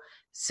alcohol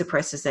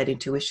suppresses that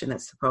intuition.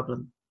 That's the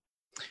problem.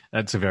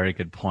 That's a very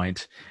good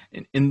point.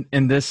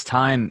 In this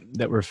time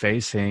that we're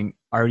facing,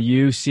 are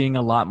you seeing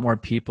a lot more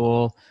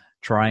people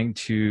trying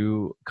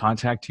to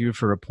contact you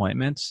for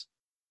appointments?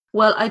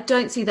 Well, I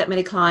don't see that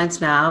many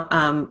clients now.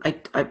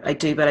 I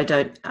do, but I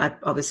don't.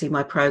 Obviously,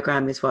 my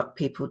program is what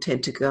people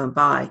tend to go and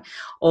buy.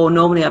 Or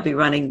normally I'll be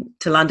running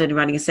to London and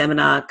running a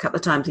seminar a couple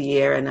of times a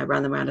year, and I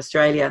run them around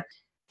Australia.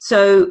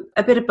 So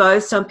a bit of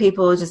both. Some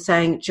people are just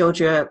saying,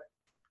 Georgia,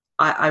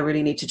 I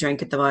really need to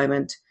drink at the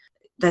moment.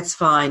 That's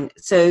fine.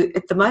 So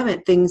at the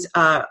moment, things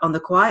are on the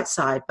quiet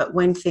side. But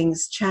when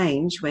things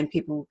change, when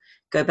people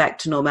go back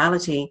to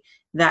normality,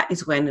 that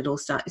is when it'll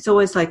start. It's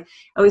always like, I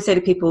always say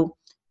to people,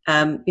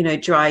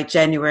 dry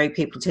January,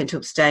 people tend to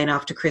abstain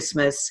after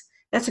Christmas.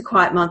 That's a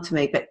quiet month for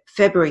me, but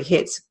February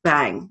hits,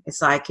 bang.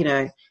 It's like,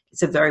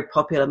 it's a very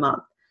popular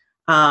month.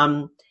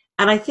 And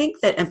I think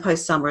that, and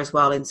post-summer as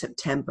well, in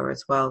September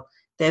as well,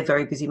 they're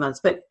very busy months.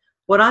 But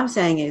what I'm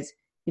saying is,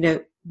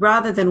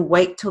 rather than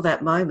wait till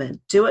that moment,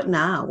 do it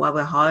now while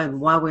we're home,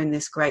 while we're in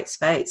this great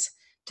space,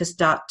 to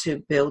start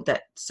to build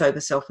that sober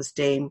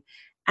self-esteem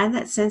and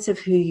that sense of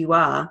who you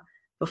are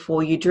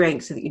before you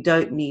drink, so that you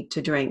don't need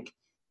to drink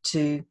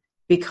to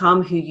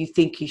become who you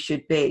think you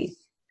should be,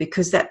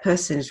 because that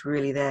person is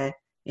really there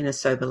in a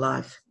sober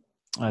life.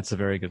 That's a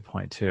very good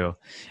point too.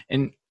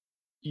 And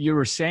you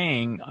were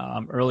saying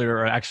earlier,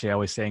 or actually I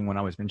was saying when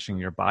I was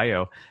mentioning your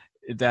bio,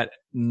 that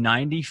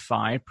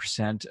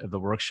 95% of the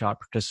workshop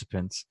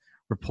participants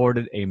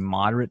reported a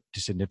moderate to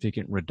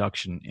significant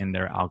reduction in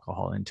their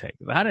alcohol intake.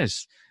 That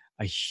is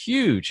a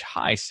huge,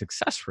 high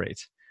success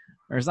rate.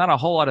 There's not a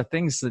whole lot of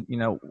things that,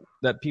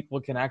 that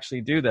people can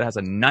actually do that has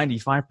a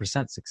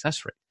 95%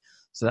 success rate.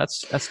 So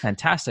that's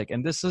fantastic.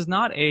 And this is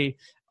not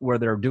where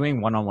they're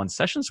doing one-on-one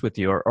sessions with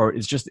you, or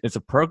it's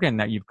a program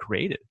that you've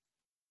created.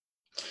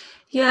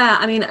 Yeah,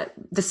 I mean,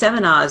 the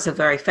seminars are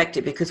very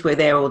effective because we're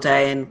there all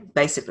day, and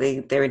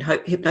basically they're in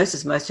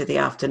hypnosis most of the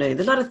afternoon.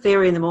 There's a lot of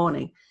theory in the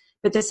morning,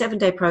 but the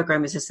 7-day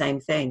program is the same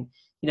thing.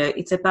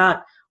 It's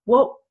about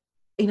what,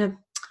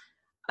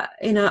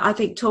 I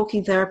think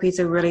talking therapies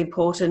are really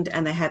important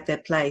and they have their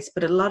place,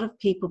 but a lot of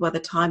people, by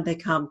the time they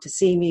come to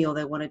see me or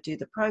they want to do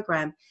the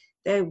program,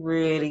 they're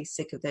really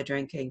sick of their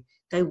drinking.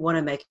 They want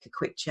to make a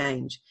quick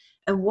change.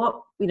 And what,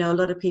 a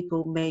lot of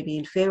people may be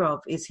in fear of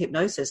is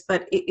hypnosis,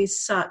 but it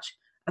is such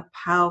a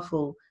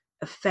powerful,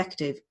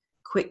 effective,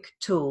 quick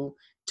tool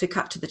to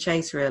cut to the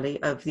chase,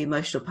 really, of the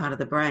emotional part of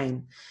the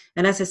brain.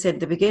 And as I said at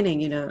the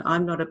beginning,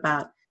 I'm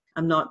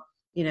not,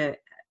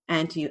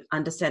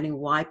 anti-understanding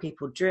why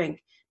people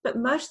drink, but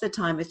most of the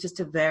time it's just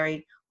a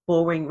very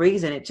boring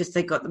reason. It's just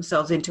they got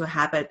themselves into a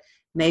habit.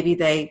 Maybe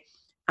they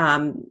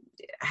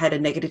had a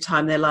negative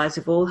time in their lives.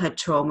 We've all had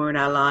trauma in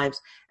our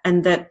lives.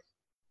 And that,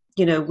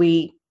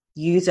 we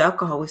use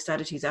alcohol. We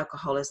started to use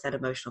alcohol as that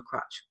emotional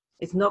crutch.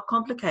 It's not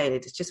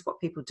complicated. It's just what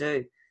people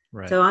do.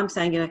 Right. So I'm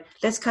saying,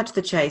 let's cut to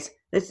the chase.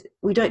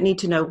 We don't need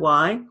to know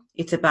why.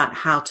 It's about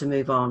how to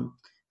move on.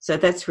 So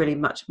that's really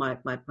much my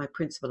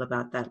principle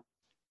about that.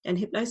 And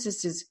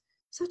hypnosis is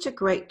such a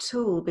great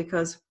tool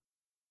because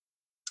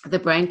the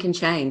brain can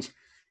change.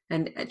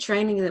 And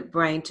training the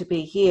brain to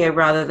be here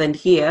rather than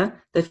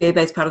here, the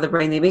fear-based part of the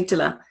brain, the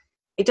amygdala,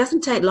 it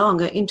doesn't take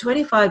long. In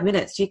 25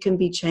 minutes, you can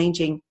be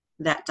changing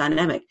that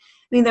dynamic.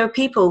 I mean, there are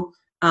people,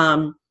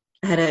 I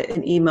had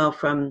an email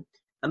from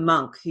a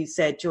monk who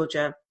said,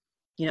 Georgia,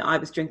 I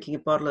was drinking a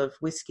bottle of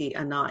whiskey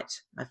a night.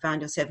 I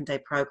found your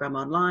 7-day program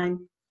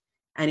online.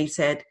 And he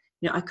said,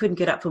 I couldn't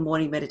get up for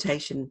morning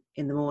meditation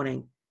in the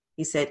morning.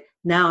 He said,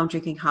 now I'm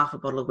drinking half a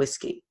bottle of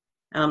whiskey.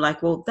 And I'm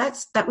like, well,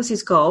 that was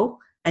his goal.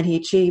 And he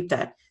achieved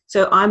that.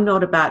 So I'm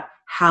not about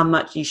how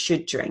much you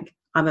should drink.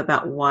 I'm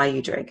about why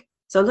you drink.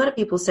 So a lot of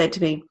people said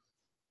to me,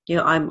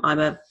 I'm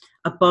a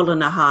bottle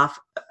and a half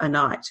a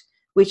night,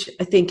 which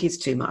I think is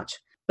too much.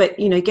 But,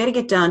 getting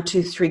it down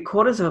to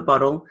 3/4 of a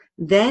bottle,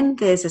 then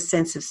there's a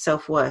sense of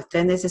self-worth.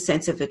 Then there's a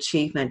sense of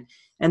achievement.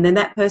 And then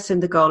that person,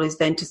 the goal is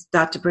then to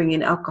start to bring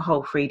in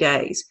alcohol-free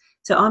days.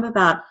 So I'm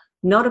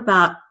not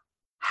about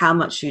how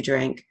much you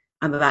drink.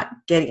 I'm about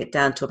getting it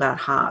down to about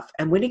half.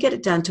 And when you get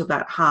it down to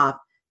about half,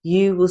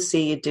 you will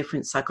see a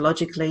difference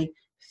psychologically,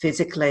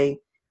 physically,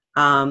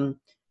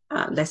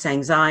 less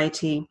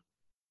anxiety.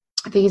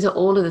 These are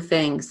all of the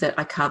things that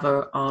I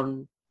cover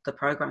on the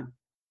program.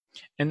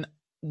 And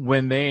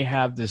when they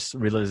have this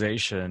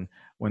realization,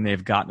 when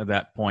they've gotten to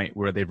that point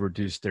where they've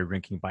reduced their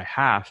drinking by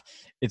half,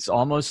 it's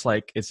almost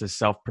like it's a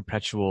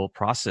self-perpetual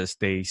process.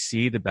 They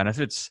see the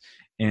benefits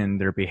in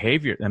their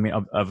behavior,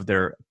 of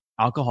their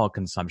alcohol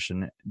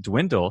consumption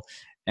dwindle.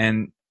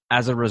 And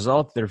as a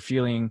result, they're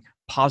feeling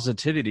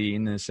positivity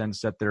in the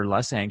sense that they're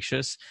less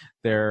anxious,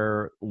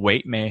 their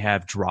weight may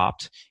have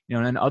dropped,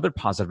 and other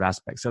positive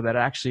aspects. So that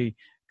actually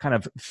kind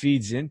of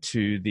feeds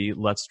into the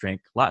let's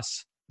drink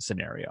less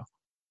scenario.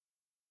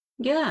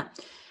 Yeah,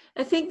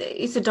 I think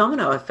that it's a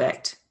domino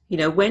effect,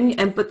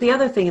 but the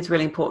other thing that's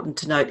really important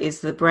to note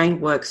is the brain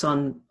works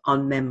on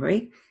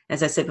memory,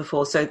 as I said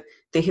before. So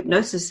the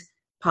hypnosis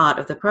part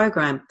of the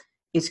program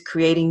is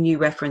creating new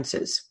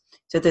references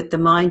so that the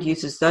mind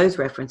uses those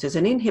references.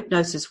 And in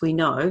hypnosis, we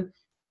know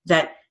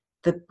that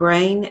the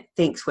brain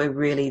thinks we're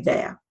really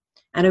there.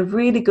 And a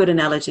really good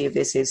analogy of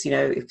this is,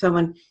 if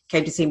someone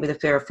came to see me with a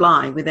fear of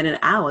flying, within an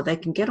hour, they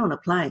can get on a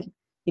plane.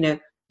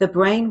 The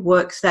brain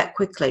works that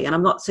quickly. And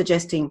I'm not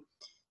suggesting,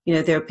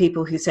 there are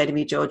people who say to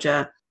me,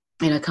 Georgia,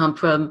 come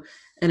from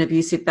an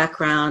abusive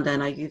background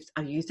and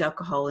I used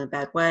alcohol in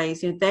bad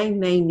ways. They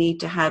may need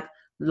to have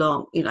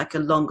a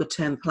longer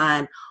term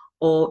plan,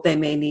 or they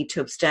may need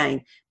to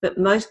abstain. But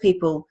most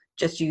people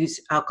just use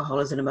alcohol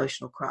as an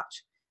emotional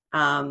crutch.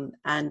 And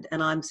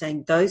I'm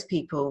saying those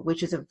people,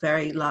 which is a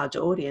very large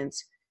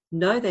audience,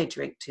 know they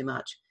drink too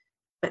much,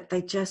 but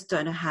they just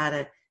don't know how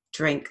to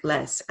drink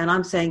less. And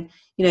I'm saying,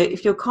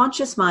 if your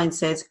conscious mind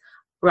says,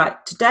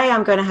 right, today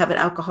I'm going to have an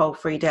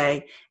alcohol-free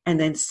day, and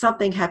then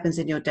something happens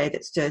in your day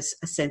that stirs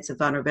a sense of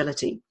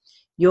vulnerability,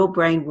 your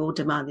brain will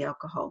demand the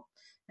alcohol.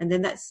 And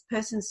then that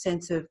person's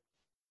sense of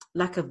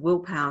lack of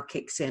willpower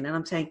kicks in. And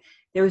I'm saying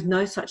there is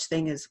no such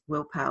thing as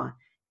willpower.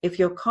 If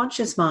your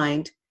conscious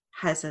mind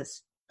has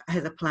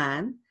a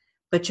plan,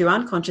 but your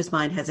unconscious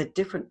mind has a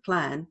different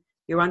plan,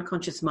 your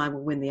unconscious mind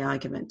will win the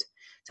argument.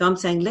 So I'm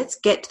saying let's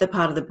get to the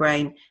part of the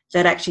brain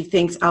that actually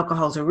thinks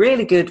alcohol's a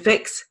really good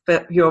fix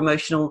for your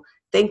emotional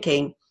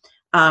thinking.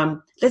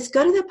 Let's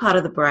go to the part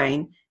of the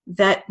brain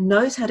that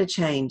knows how to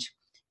change.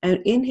 And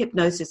in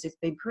hypnosis, it's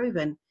been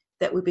proven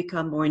that we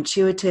become more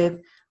intuitive.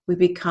 We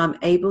become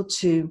able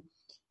to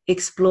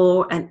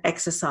explore and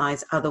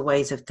exercise other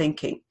ways of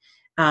thinking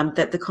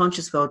that the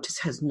conscious world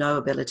just has no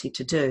ability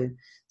to do.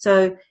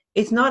 So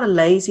it's not a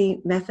lazy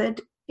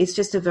method. It's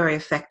just a very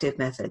effective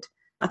method.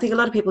 I think a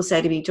lot of people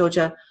say to me,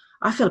 Georgia,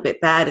 I feel a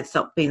bit bad. It's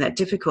not been that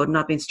difficult and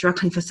I've been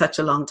struggling for such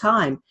a long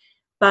time.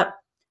 But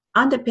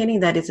underpinning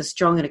that is a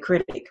strong inner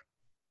critic.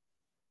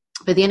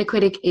 But the inner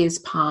critic is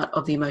part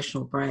of the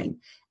emotional brain.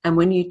 And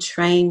when you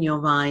train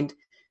your mind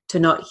to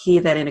not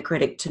hear that inner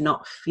critic, to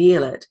not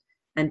feel it,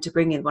 and to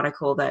bring in what I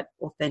call that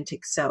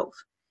authentic self,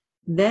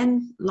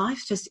 then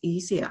life's just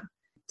easier.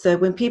 So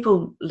when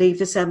people leave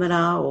the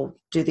seminar or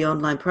do the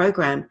online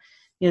program,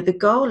 the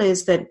goal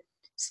is that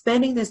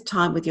spending this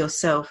time with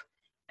yourself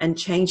and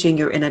changing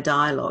your inner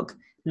dialogue,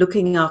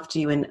 looking after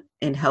you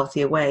in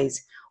healthier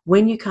ways.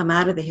 When you come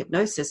out of the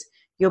hypnosis,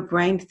 your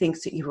brain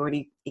thinks that you've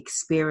already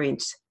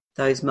experienced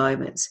those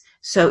moments,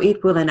 so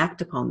it will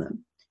enact upon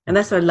them. And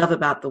that's what I love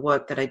about the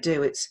work that I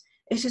do. It's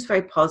just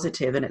very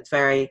positive, and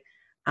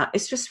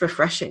it's just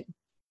refreshing.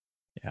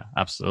 Yeah,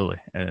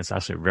 absolutely. And it's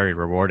actually very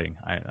rewarding,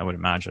 I would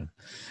imagine.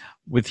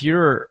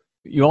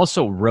 You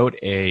also wrote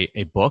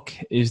a book.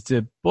 Is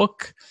the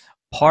book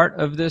part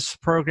of this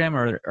program,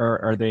 or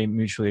are they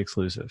mutually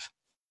exclusive?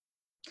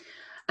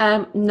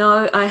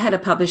 No, I had a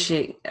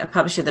publisher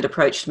that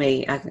approached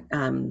me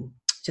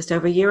just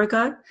over a year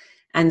ago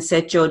and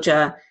said,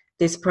 Georgia,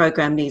 this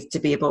program needs to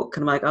be a book.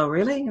 And I'm like, oh,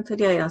 really? I said,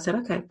 yeah. I said,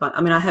 okay. But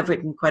I mean, I have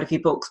written quite a few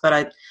books,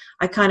 but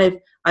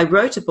I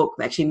wrote a book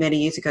actually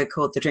many years ago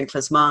called The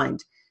Drinkless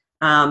Mind,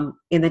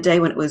 in the day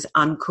when it was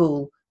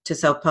uncool to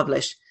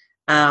self-publish,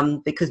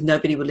 because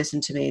nobody would listen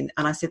to me.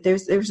 And I said,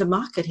 there's a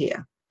market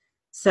here.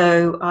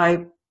 So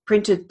I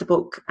printed the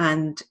book,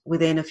 and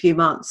within a few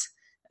months,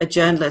 a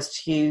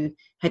journalist who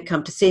had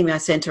come to see me, I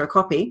sent her a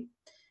copy,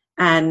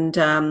 and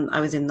I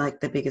was in like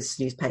the biggest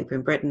newspaper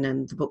in Britain,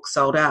 and the book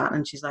sold out.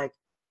 And she's like,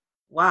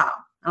 wow.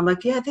 I'm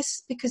like, yeah, this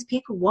is because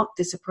people want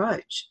this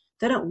approach.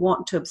 They don't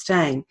want to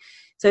abstain.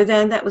 So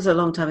then that was a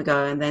long time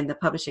ago. And then the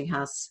publishing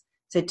house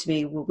said to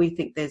me, well, we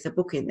think there's a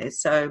book in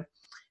this. So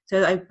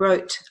I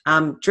wrote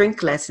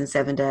Drink Less in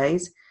 7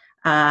 days,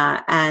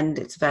 and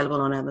it's available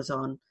on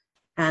Amazon.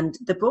 And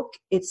the book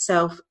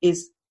itself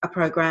is a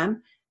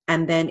program.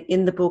 And then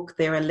in the book,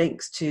 there are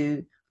links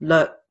to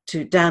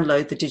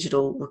download the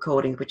digital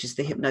recording, which is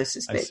the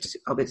hypnosis bit,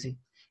 obviously.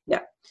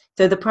 Yeah.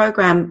 So the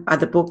program,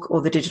 the book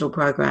or the digital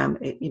program,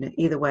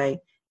 either way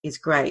is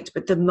great.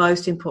 But the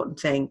most important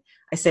thing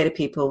I say to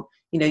people,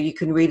 you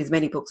can read as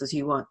many books as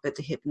you want, but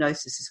the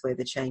hypnosis is where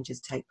the changes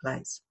take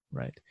place.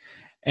 Right.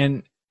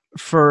 And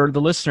for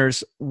the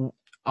listeners,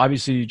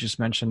 obviously you just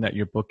mentioned that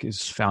your book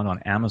is found on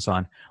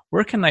Amazon.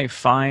 Where can I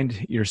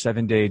find your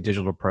 7-day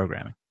digital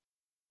programming?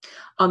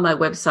 On my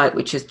website,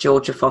 which is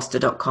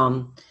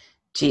georgiafoster.com,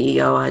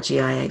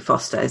 Georgia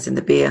Foster as in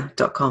the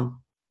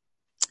beer.com.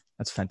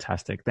 That's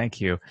fantastic. Thank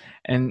you.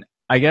 And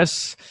I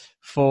guess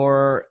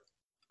for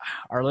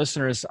our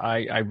listeners,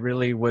 I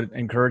really would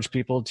encourage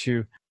people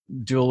to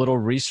do a little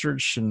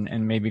research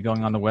and maybe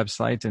going on the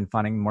website and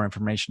finding more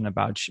information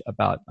about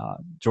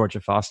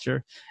Georgia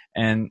Foster.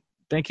 And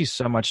thank you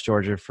so much,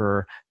 Georgia,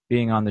 for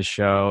being on the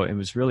show. It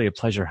was really a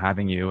pleasure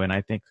having you. And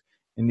I think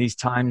in these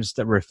times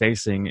that we're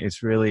facing,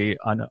 it's really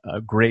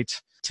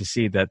great to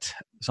see that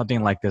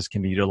something like this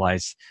can be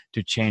utilized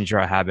to change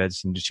our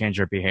habits and to change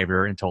our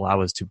behavior and to allow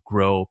us to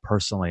grow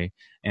personally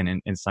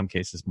and in some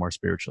cases more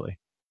spiritually.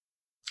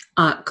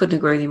 Couldn't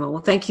agree with you more.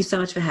 Well, thank you so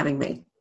much for having me.